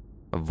angel,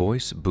 a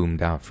voice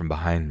boomed out from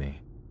behind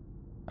me.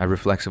 I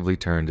reflexively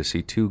turned to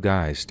see two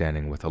guys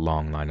standing with a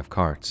long line of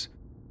carts.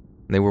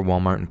 They were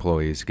Walmart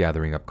employees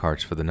gathering up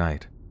carts for the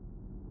night.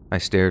 I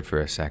stared for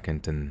a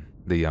second, and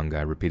the young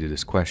guy repeated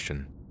his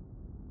question.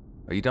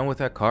 "Are you done with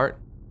that cart?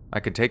 I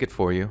could take it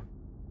for you."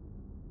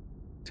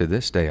 To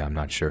this day, I'm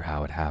not sure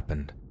how it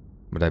happened,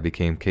 but I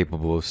became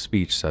capable of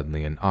speech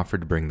suddenly and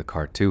offered to bring the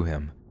cart to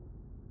him.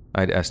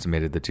 I'd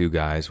estimated the two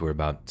guys were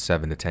about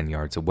 7 to 10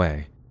 yards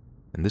away,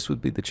 and this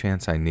would be the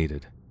chance I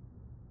needed.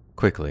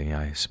 Quickly,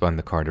 I spun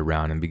the cart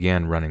around and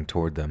began running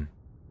toward them.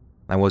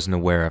 I wasn't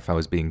aware if I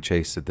was being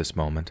chased at this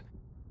moment.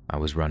 I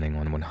was running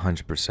on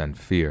 100%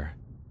 fear.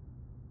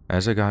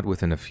 As I got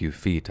within a few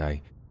feet,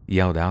 I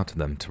yelled out to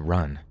them to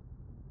run.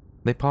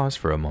 They paused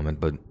for a moment,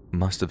 but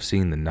must have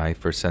seen the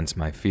knife or sensed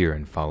my fear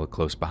and followed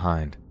close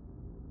behind.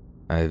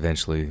 I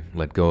eventually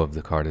let go of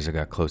the cart as I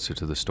got closer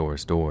to the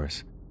store's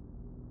doors.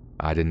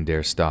 I didn't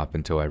dare stop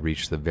until I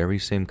reached the very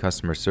same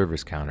customer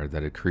service counter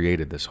that had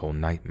created this whole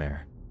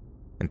nightmare,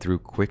 and through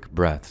quick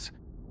breaths,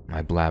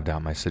 I blabbed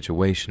out my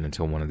situation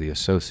until one of the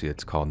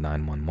associates called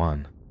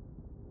 911.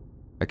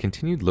 I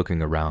continued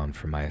looking around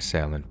for my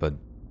assailant, but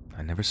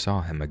I never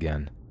saw him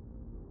again,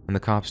 and the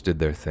cops did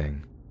their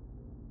thing.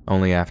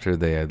 Only after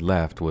they had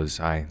left was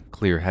I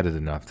clear-headed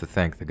enough to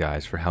thank the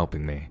guys for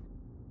helping me.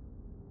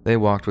 They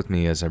walked with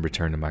me as I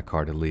returned to my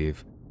car to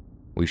leave.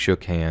 We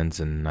shook hands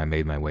and I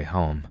made my way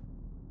home.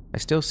 I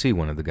still see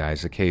one of the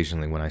guys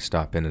occasionally when I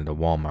stop in at a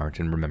Walmart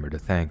and remember to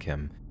thank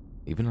him,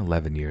 even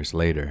 11 years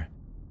later.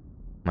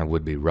 My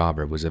would-be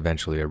robber was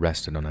eventually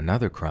arrested on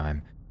another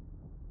crime,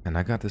 and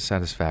I got the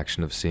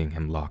satisfaction of seeing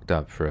him locked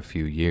up for a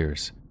few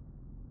years.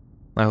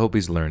 I hope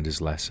he's learned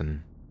his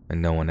lesson,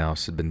 and no one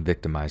else had been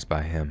victimized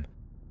by him.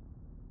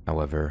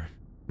 However,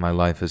 my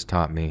life has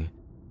taught me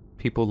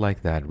people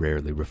like that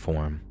rarely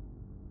reform.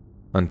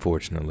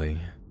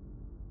 Unfortunately,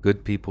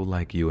 good people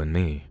like you and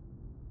me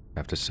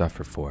have to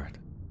suffer for it.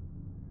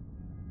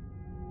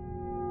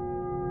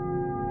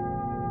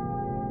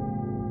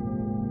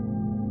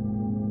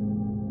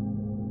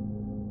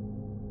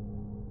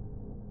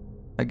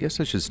 I guess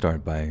I should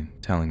start by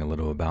telling a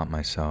little about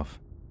myself.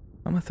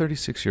 I'm a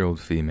 36-year-old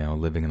female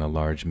living in a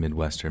large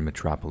Midwestern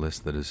metropolis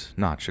that is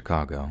not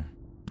Chicago,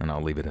 and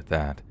I'll leave it at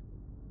that.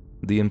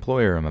 The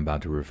employer I'm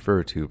about to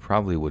refer to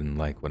probably wouldn't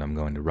like what I'm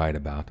going to write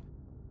about.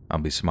 I'll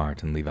be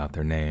smart and leave out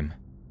their name.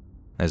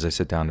 As I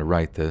sit down to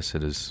write this,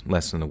 it is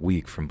less than a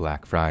week from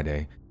Black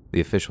Friday,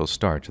 the official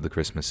start to the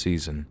Christmas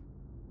season.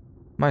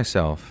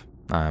 Myself,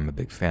 I'm a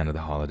big fan of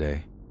the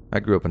holiday. I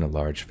grew up in a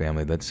large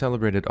family that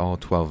celebrated all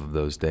 12 of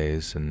those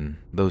days, and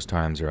those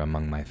times are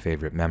among my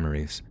favorite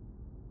memories.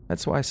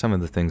 That's why some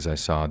of the things I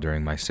saw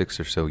during my 6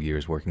 or so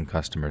years working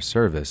customer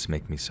service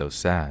make me so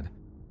sad.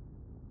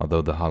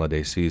 Although the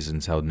holiday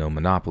seasons held no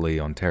monopoly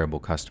on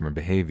terrible customer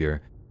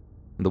behavior,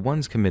 the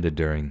ones committed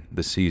during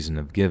the season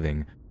of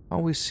giving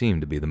always seemed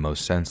to be the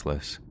most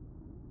senseless.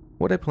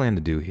 What I plan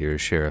to do here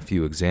is share a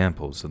few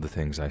examples of the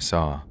things I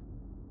saw.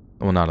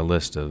 While not a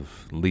list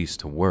of least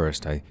to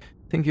worst, I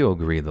think you'll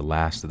agree the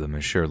last of them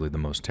is surely the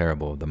most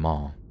terrible of them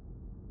all.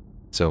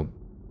 So,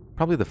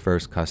 probably the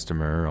first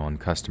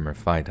customer-on-customer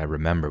fight I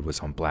remember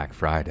was on Black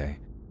Friday.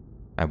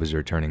 I was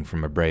returning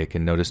from a break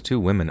and noticed 2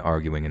 women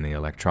arguing in the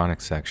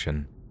electronics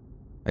section.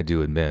 I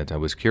do admit I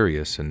was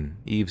curious and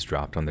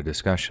eavesdropped on their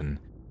discussion.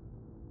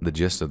 The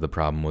gist of the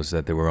problem was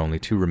that there were only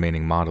 2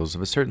 remaining models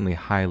of a certainly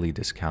highly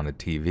discounted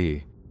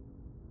TV.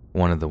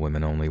 One of the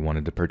women only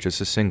wanted to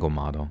purchase a single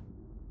model.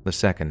 The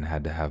second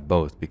had to have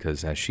both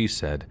because, as she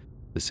said,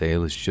 the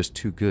sale is just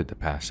too good to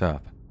pass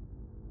up.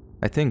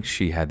 I think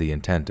she had the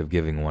intent of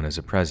giving one as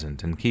a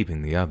present and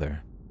keeping the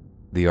other.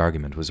 The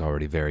argument was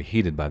already very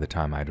heated by the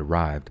time I'd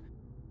arrived.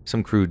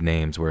 Some crude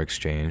names were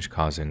exchanged,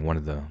 causing one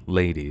of the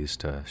ladies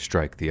to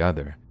strike the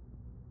other.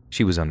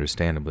 She was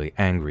understandably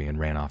angry and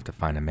ran off to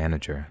find a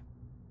manager.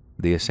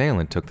 The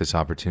assailant took this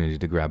opportunity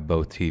to grab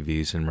both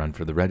TVs and run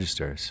for the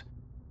registers.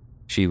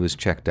 She was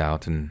checked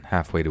out and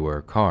halfway to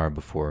her car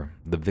before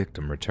the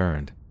victim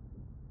returned.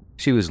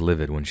 She was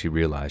livid when she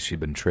realized she'd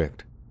been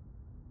tricked.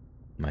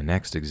 My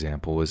next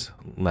example was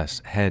less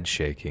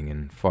head-shaking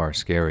and far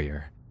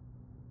scarier.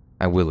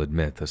 I will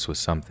admit this was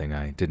something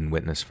I didn't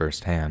witness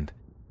firsthand.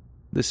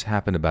 This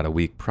happened about a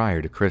week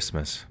prior to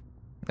Christmas.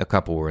 A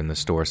couple were in the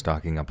store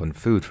stocking up on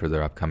food for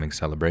their upcoming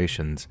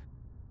celebrations.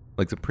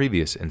 Like the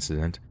previous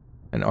incident,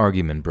 an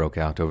argument broke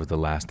out over the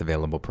last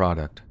available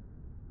product.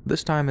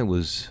 This time it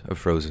was a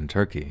frozen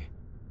turkey.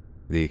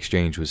 The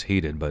exchange was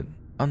heated, but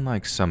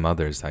unlike some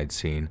others I'd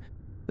seen,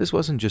 this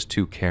wasn't just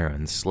 2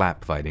 Karens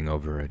slap fighting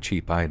over a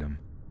cheap item.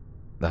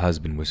 The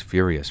husband was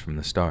furious from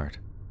the start.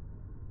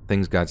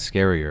 Things got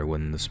scarier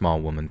when the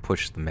small woman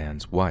pushed the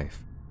man's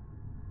wife.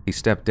 He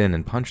stepped in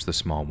and punched the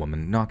small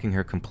woman, knocking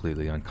her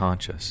completely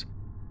unconscious.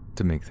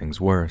 To make things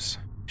worse,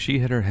 she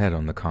hit her head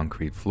on the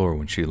concrete floor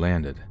when she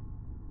landed.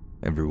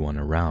 Everyone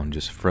around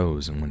just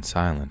froze and went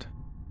silent.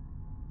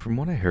 From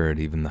what I heard,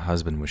 even the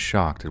husband was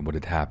shocked at what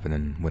had happened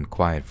and went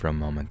quiet for a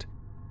moment.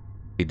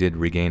 He did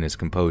regain his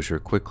composure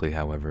quickly,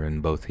 however,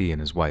 and both he and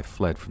his wife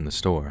fled from the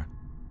store.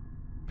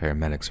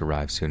 Paramedics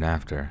arrived soon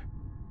after.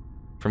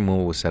 From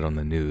what was said on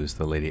the news,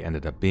 the lady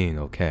ended up being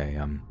okay.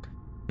 I'm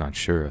not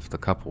sure if the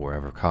couple were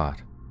ever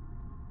caught.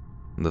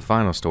 The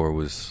final store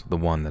was the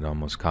one that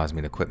almost caused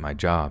me to quit my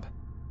job.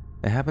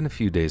 It happened a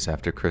few days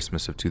after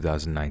Christmas of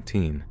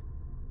 2019.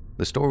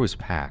 The store was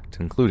packed,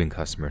 including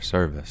customer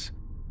service.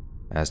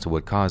 As to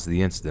what caused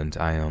the incident,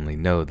 I only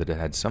know that it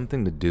had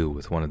something to do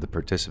with one of the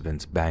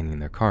participants banging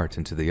their cart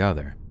into the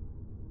other.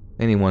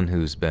 Anyone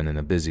who's been in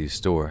a busy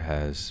store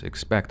has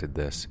expected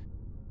this.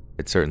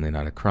 It's certainly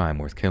not a crime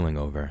worth killing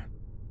over.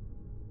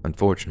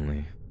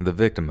 Unfortunately, the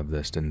victim of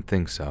this didn't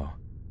think so.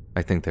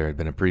 I think there had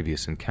been a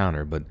previous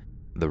encounter, but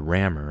the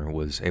rammer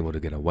was able to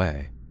get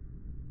away.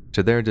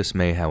 To their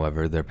dismay,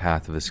 however, their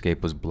path of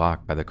escape was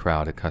blocked by the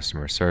crowd at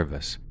customer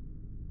service.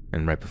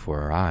 And right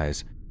before our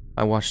eyes,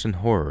 I watched in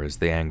horror as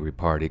the angry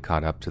party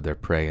caught up to their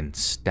prey and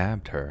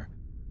stabbed her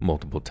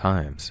multiple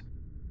times.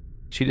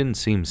 She didn't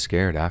seem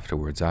scared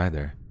afterwards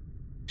either.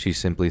 She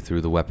simply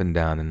threw the weapon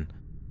down and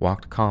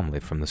walked calmly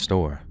from the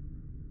store.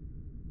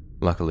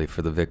 Luckily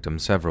for the victim,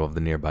 several of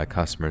the nearby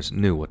customers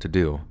knew what to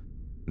do.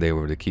 They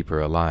were to keep her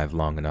alive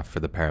long enough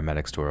for the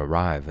paramedics to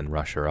arrive and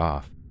rush her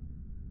off.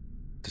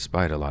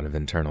 Despite a lot of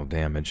internal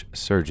damage,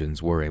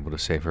 surgeons were able to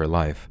save her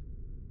life.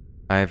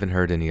 I haven't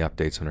heard any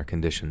updates on her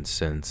condition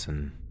since,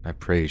 and I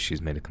pray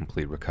she's made a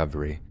complete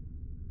recovery.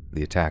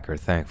 The attacker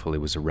thankfully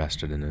was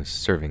arrested and is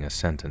serving a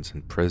sentence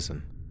in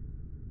prison.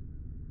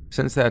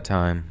 Since that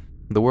time,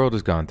 the world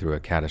has gone through a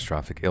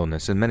catastrophic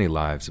illness and many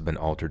lives have been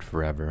altered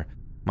forever,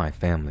 my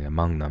family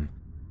among them.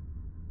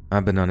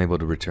 I've been unable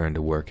to return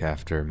to work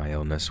after my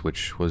illness,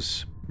 which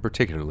was a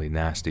particularly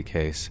nasty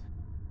case.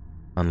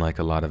 Unlike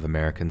a lot of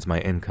Americans, my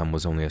income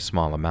was only a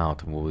small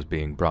amount of what was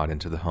being brought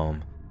into the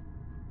home.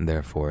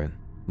 Therefore, it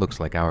looks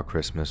like our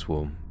Christmas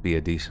will be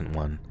a decent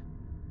one.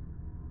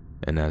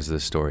 And as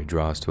this story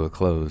draws to a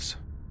close,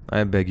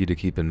 I beg you to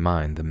keep in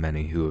mind the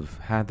many who have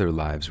had their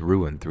lives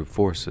ruined through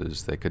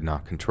forces they could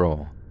not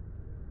control,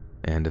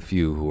 and a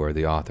few who are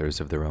the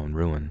authors of their own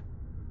ruin.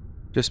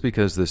 Just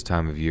because this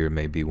time of year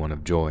may be one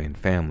of joy and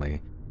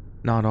family,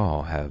 not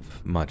all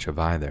have much of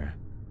either.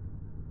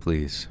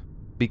 Please,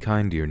 be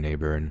kind to your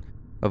neighbor and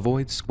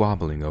avoid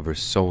squabbling over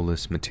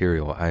soulless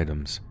material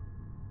items.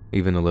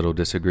 Even a little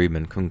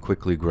disagreement can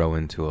quickly grow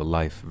into a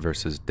life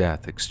versus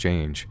death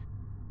exchange.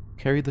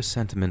 Carry the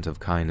sentiment of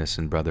kindness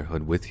and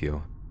brotherhood with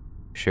you.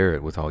 Share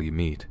it with all you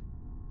meet.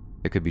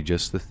 It could be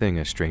just the thing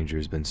a stranger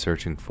has been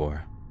searching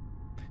for.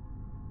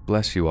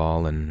 Bless you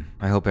all, and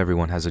I hope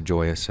everyone has a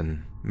joyous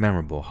and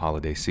memorable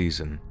holiday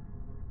season.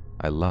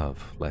 I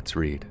love Let's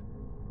Read.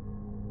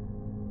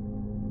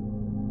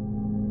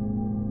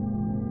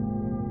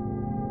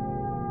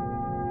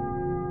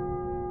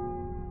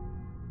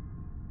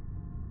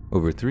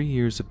 Over 3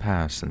 years have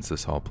passed since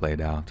this all played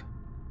out.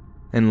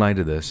 In light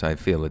of this, I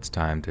feel it's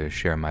time to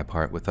share my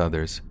part with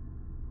others.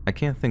 I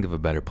can't think of a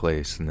better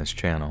place than this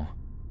channel,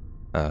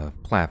 a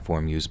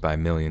platform used by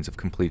millions of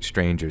complete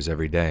strangers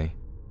every day.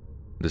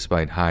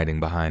 Despite hiding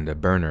behind a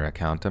burner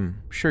account,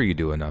 I'm sure you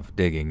do enough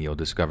digging you'll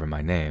discover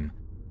my name.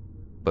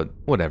 But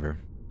whatever,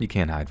 you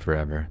can't hide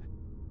forever.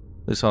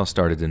 This all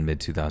started in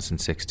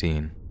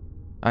mid-2016.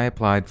 I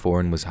applied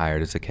for and was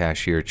hired as a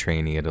cashier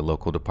trainee at a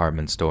local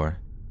department store.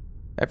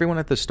 Everyone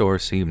at the store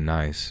seemed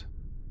nice.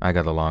 I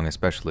got along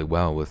especially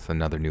well with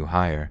another new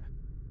hire.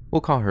 We'll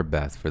call her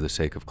Beth for the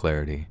sake of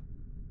clarity.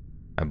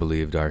 I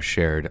believed our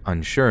shared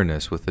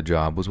unsureness with the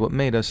job was what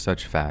made us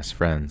such fast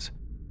friends.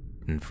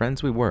 And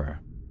friends we were.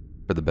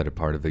 For the better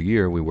part of a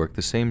year, we worked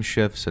the same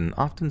shifts and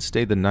often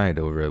stayed the night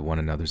over at one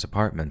another's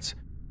apartments.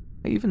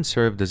 I even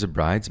served as a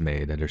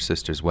bridesmaid at her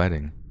sister's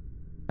wedding.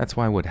 That's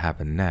why what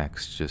happened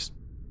next just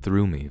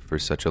threw me for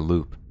such a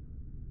loop.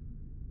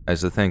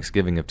 As the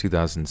Thanksgiving of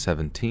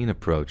 2017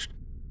 approached,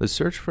 the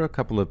search for a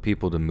couple of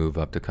people to move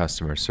up to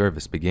customer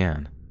service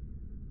began.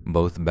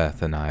 Both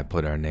Beth and I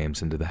put our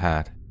names into the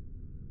hat.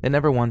 It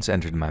never once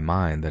entered my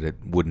mind that it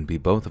wouldn't be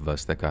both of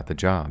us that got the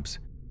jobs.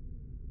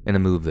 In a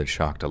move that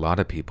shocked a lot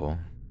of people,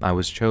 I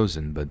was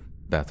chosen, but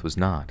Beth was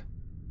not.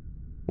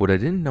 What I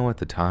didn't know at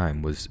the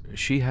time was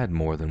she had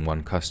more than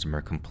one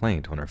customer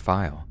complaint on her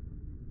file.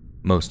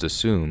 Most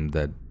assumed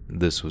that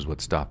this was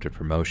what stopped her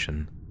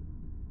promotion.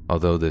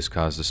 Although this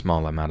caused a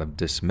small amount of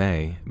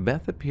dismay,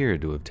 Beth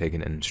appeared to have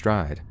taken it in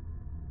stride.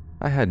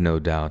 I had no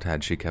doubt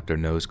had she kept her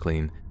nose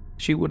clean,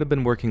 she would have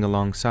been working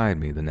alongside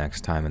me the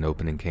next time an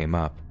opening came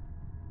up.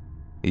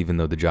 Even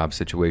though the job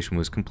situation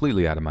was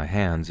completely out of my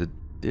hands, it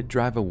did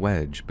drive a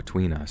wedge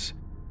between us.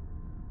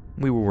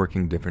 We were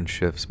working different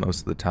shifts most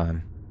of the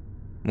time.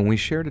 When we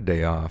shared a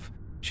day off,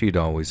 she'd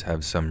always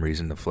have some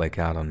reason to flake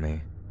out on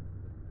me.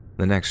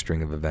 The next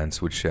string of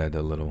events would shed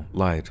a little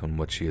light on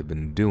what she had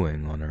been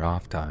doing on her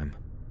off time.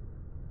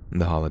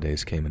 The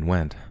holidays came and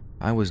went.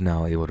 I was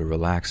now able to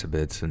relax a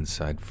bit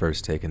since I'd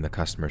first taken the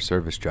customer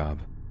service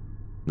job.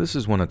 This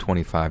is when a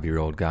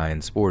 25-year-old guy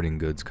in sporting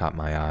goods caught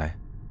my eye.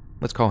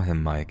 Let's call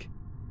him Mike.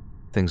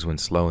 Things went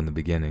slow in the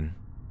beginning.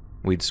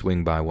 We'd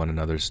swing by one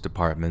another's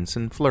departments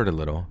and flirt a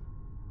little.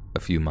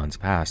 A few months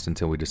passed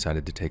until we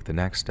decided to take the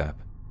next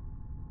step.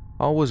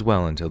 All was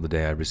well until the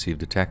day I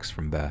received a text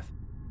from Beth.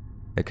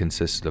 It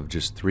consisted of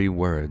just 3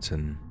 words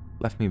and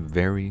left me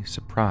very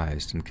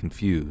surprised and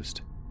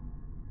confused.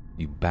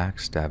 "You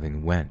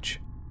backstabbing wench,"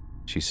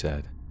 she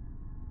said.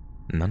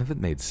 None of it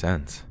made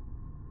sense.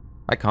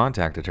 I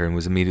contacted her and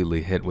was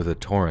immediately hit with a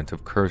torrent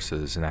of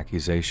curses and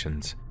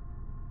accusations.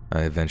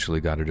 I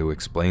eventually got her to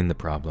explain the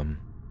problem.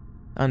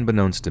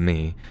 Unbeknownst to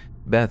me,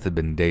 Beth had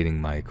been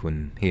dating Mike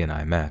when he and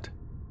I met.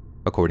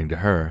 According to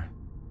her,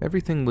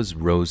 everything was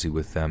rosy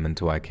with them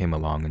until I came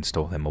along and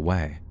stole him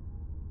away.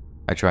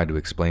 I tried to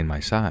explain my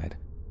side.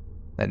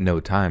 At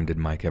no time did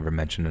Mike ever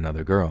mention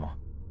another girl.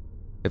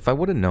 If I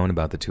would have known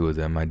about the two of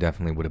them, I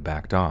definitely would have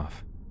backed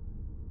off.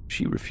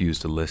 She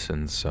refused to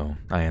listen, so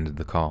I ended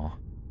the call.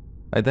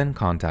 I then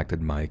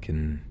contacted Mike,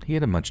 and he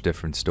had a much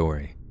different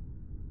story.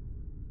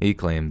 He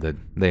claimed that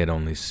they had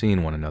only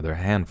seen one another a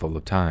handful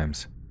of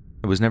times.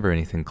 There was never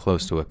anything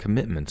close to a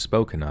commitment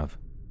spoken of.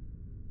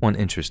 One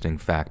interesting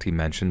fact he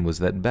mentioned was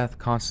that Beth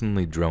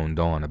constantly droned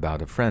on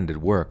about a friend at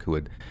work who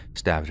had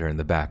stabbed her in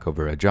the back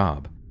over a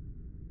job.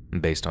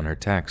 Based on her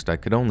text, I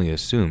could only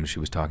assume she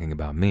was talking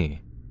about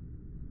me.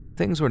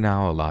 Things were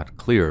now a lot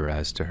clearer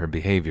as to her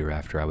behavior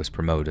after I was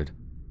promoted.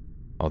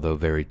 Although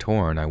very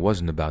torn, I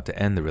wasn't about to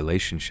end the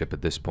relationship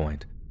at this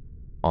point.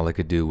 All I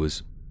could do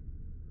was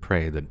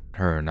pray that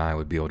her and I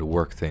would be able to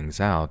work things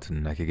out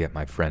and I could get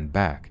my friend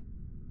back.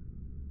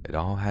 It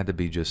all had to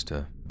be just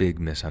a big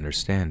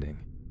misunderstanding.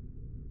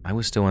 I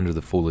was still under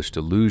the foolish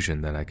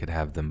delusion that I could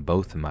have them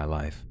both in my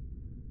life.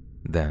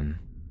 Then,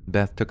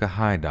 Beth took a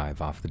high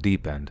dive off the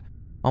deep end,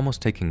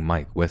 almost taking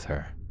Mike with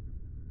her.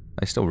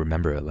 I still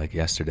remember it like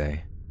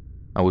yesterday.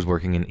 I was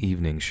working an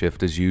evening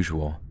shift as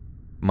usual.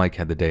 Mike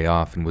had the day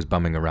off and was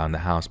bumming around the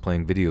house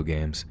playing video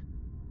games.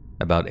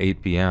 About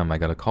 8 p.m., I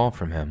got a call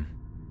from him.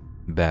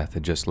 Beth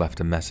had just left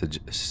a message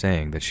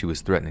saying that she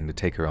was threatening to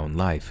take her own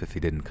life if he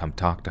didn't come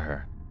talk to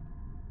her.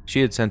 She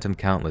had sent him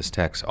countless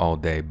texts all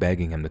day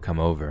begging him to come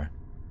over.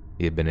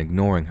 He had been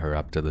ignoring her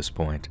up to this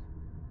point.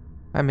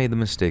 I made the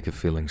mistake of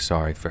feeling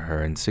sorry for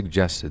her and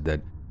suggested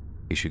that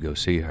he should go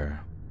see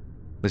her.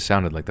 This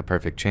sounded like the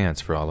perfect chance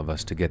for all of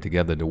us to get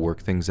together to work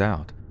things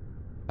out.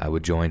 I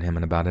would join him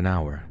in about an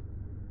hour.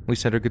 We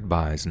said our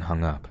goodbyes and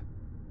hung up.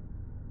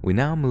 We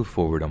now moved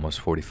forward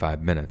almost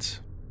 45 minutes.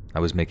 I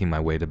was making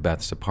my way to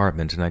Beth's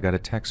apartment and I got a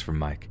text from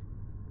Mike,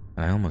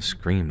 and I almost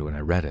screamed when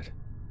I read it.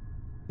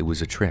 It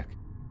was a trick.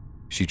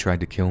 She tried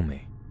to kill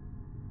me.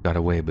 Got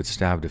away but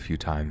stabbed a few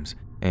times.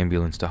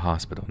 Ambulance to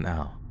hospital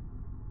now.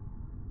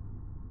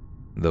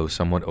 Though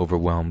somewhat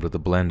overwhelmed with a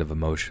blend of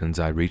emotions,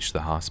 I reached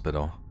the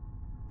hospital.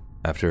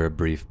 After a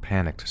brief,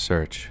 panicked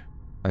search,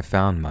 I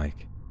found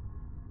Mike.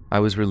 I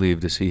was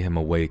relieved to see him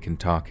awake and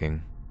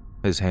talking.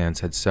 His hands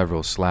had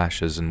several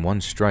slashes and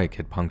one strike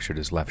had punctured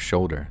his left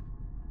shoulder.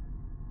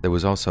 There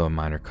was also a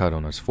minor cut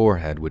on his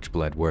forehead which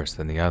bled worse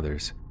than the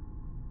others.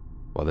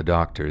 While the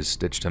doctors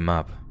stitched him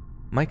up,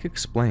 Mike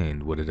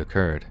explained what had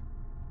occurred.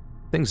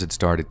 Things had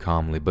started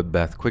calmly, but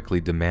Beth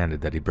quickly demanded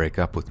that he break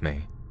up with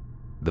me.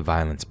 The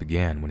violence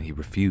began when he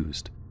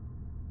refused.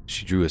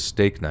 She drew a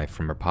steak knife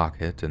from her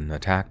pocket and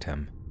attacked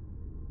him.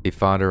 He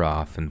fought her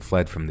off and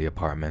fled from the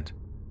apartment.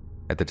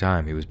 At the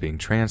time he was being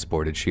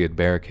transported, she had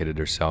barricaded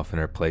herself in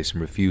her place and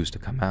refused to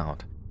come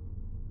out.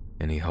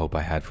 Any hope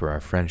I had for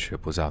our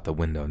friendship was out the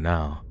window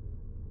now.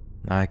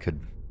 I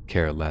could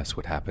care less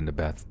what happened to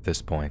Beth at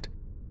this point.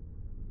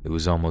 It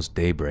was almost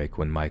daybreak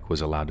when Mike was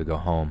allowed to go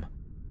home.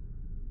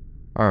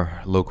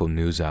 Our local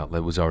news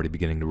outlet was already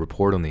beginning to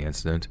report on the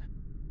incident,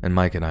 and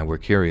Mike and I were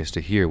curious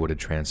to hear what had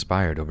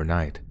transpired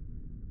overnight.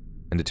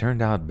 And it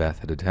turned out Beth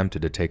had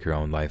attempted to take her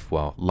own life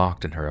while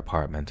locked in her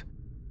apartment.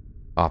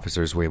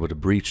 Officers were able to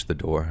breach the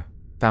door,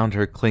 found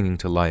her clinging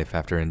to life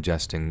after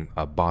ingesting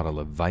a bottle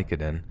of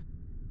Vicodin,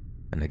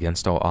 and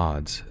against all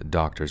odds,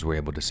 doctors were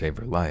able to save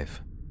her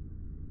life.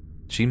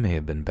 She may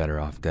have been better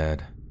off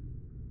dead.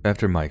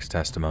 After Mike's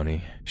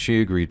testimony, she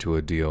agreed to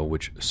a deal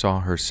which saw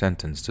her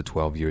sentenced to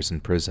 12 years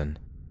in prison.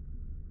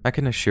 I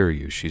can assure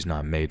you she's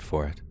not made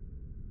for it.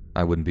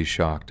 I wouldn't be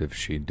shocked if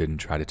she didn't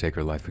try to take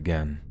her life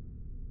again.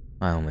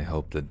 I only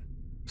hope that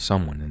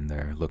someone in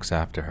there looks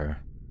after her.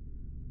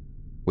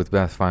 With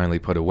Beth finally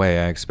put away,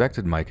 I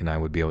expected Mike and I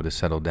would be able to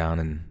settle down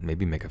and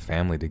maybe make a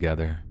family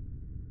together.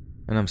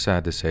 And I'm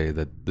sad to say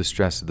that the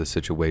stress of the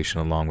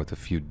situation, along with a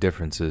few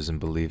differences in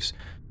beliefs,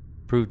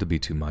 proved to be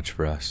too much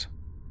for us.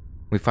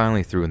 We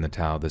finally threw in the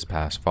towel this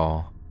past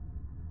fall.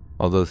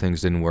 Although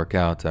things didn't work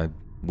out, I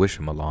wish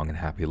him a long and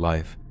happy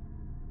life.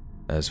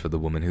 As for the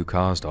woman who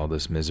caused all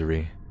this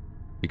misery,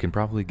 you can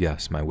probably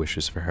guess my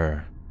wishes for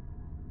her.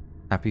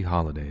 Happy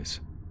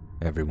holidays,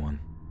 everyone.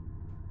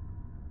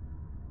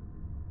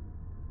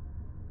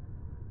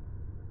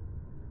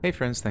 Hey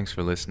friends, thanks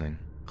for listening.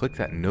 Click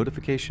that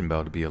notification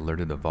bell to be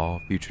alerted of all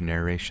future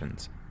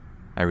narrations.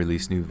 I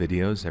release new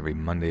videos every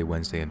Monday,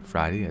 Wednesday, and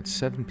Friday at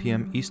 7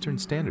 p.m. Eastern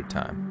Standard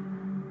Time.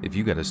 If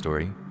you got a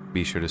story,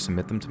 be sure to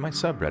submit them to my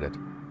subreddit,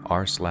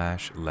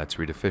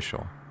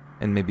 r/letsreadofficial,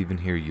 and maybe even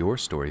hear your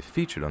story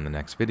featured on the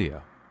next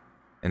video.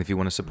 And if you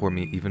want to support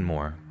me even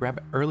more,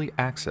 grab early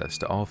access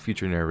to all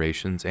future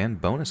narrations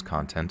and bonus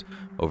content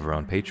over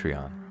on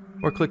Patreon,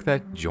 or click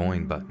that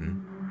join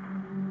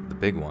button, the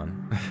big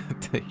one,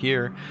 to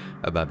hear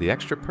about the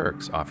extra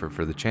perks offered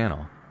for the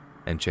channel,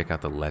 and check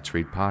out the Let's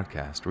Read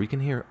podcast where you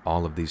can hear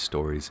all of these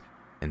stories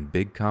in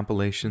big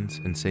compilations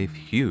and save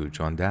huge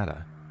on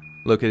data.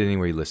 Located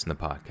anywhere you listen to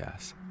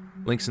podcasts.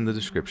 Links in the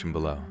description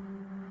below.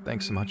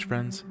 Thanks so much,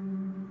 friends,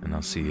 and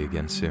I'll see you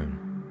again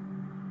soon.